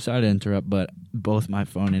 Whoa. I'm sorry to interrupt, but both my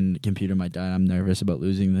phone and computer might die. I'm nervous about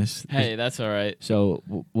losing this. Hey, that's all right. So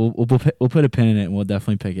we'll put a pin in it, and we'll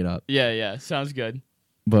definitely pick it up. Yeah, sounds good.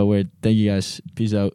 But thank you guys. Peace out.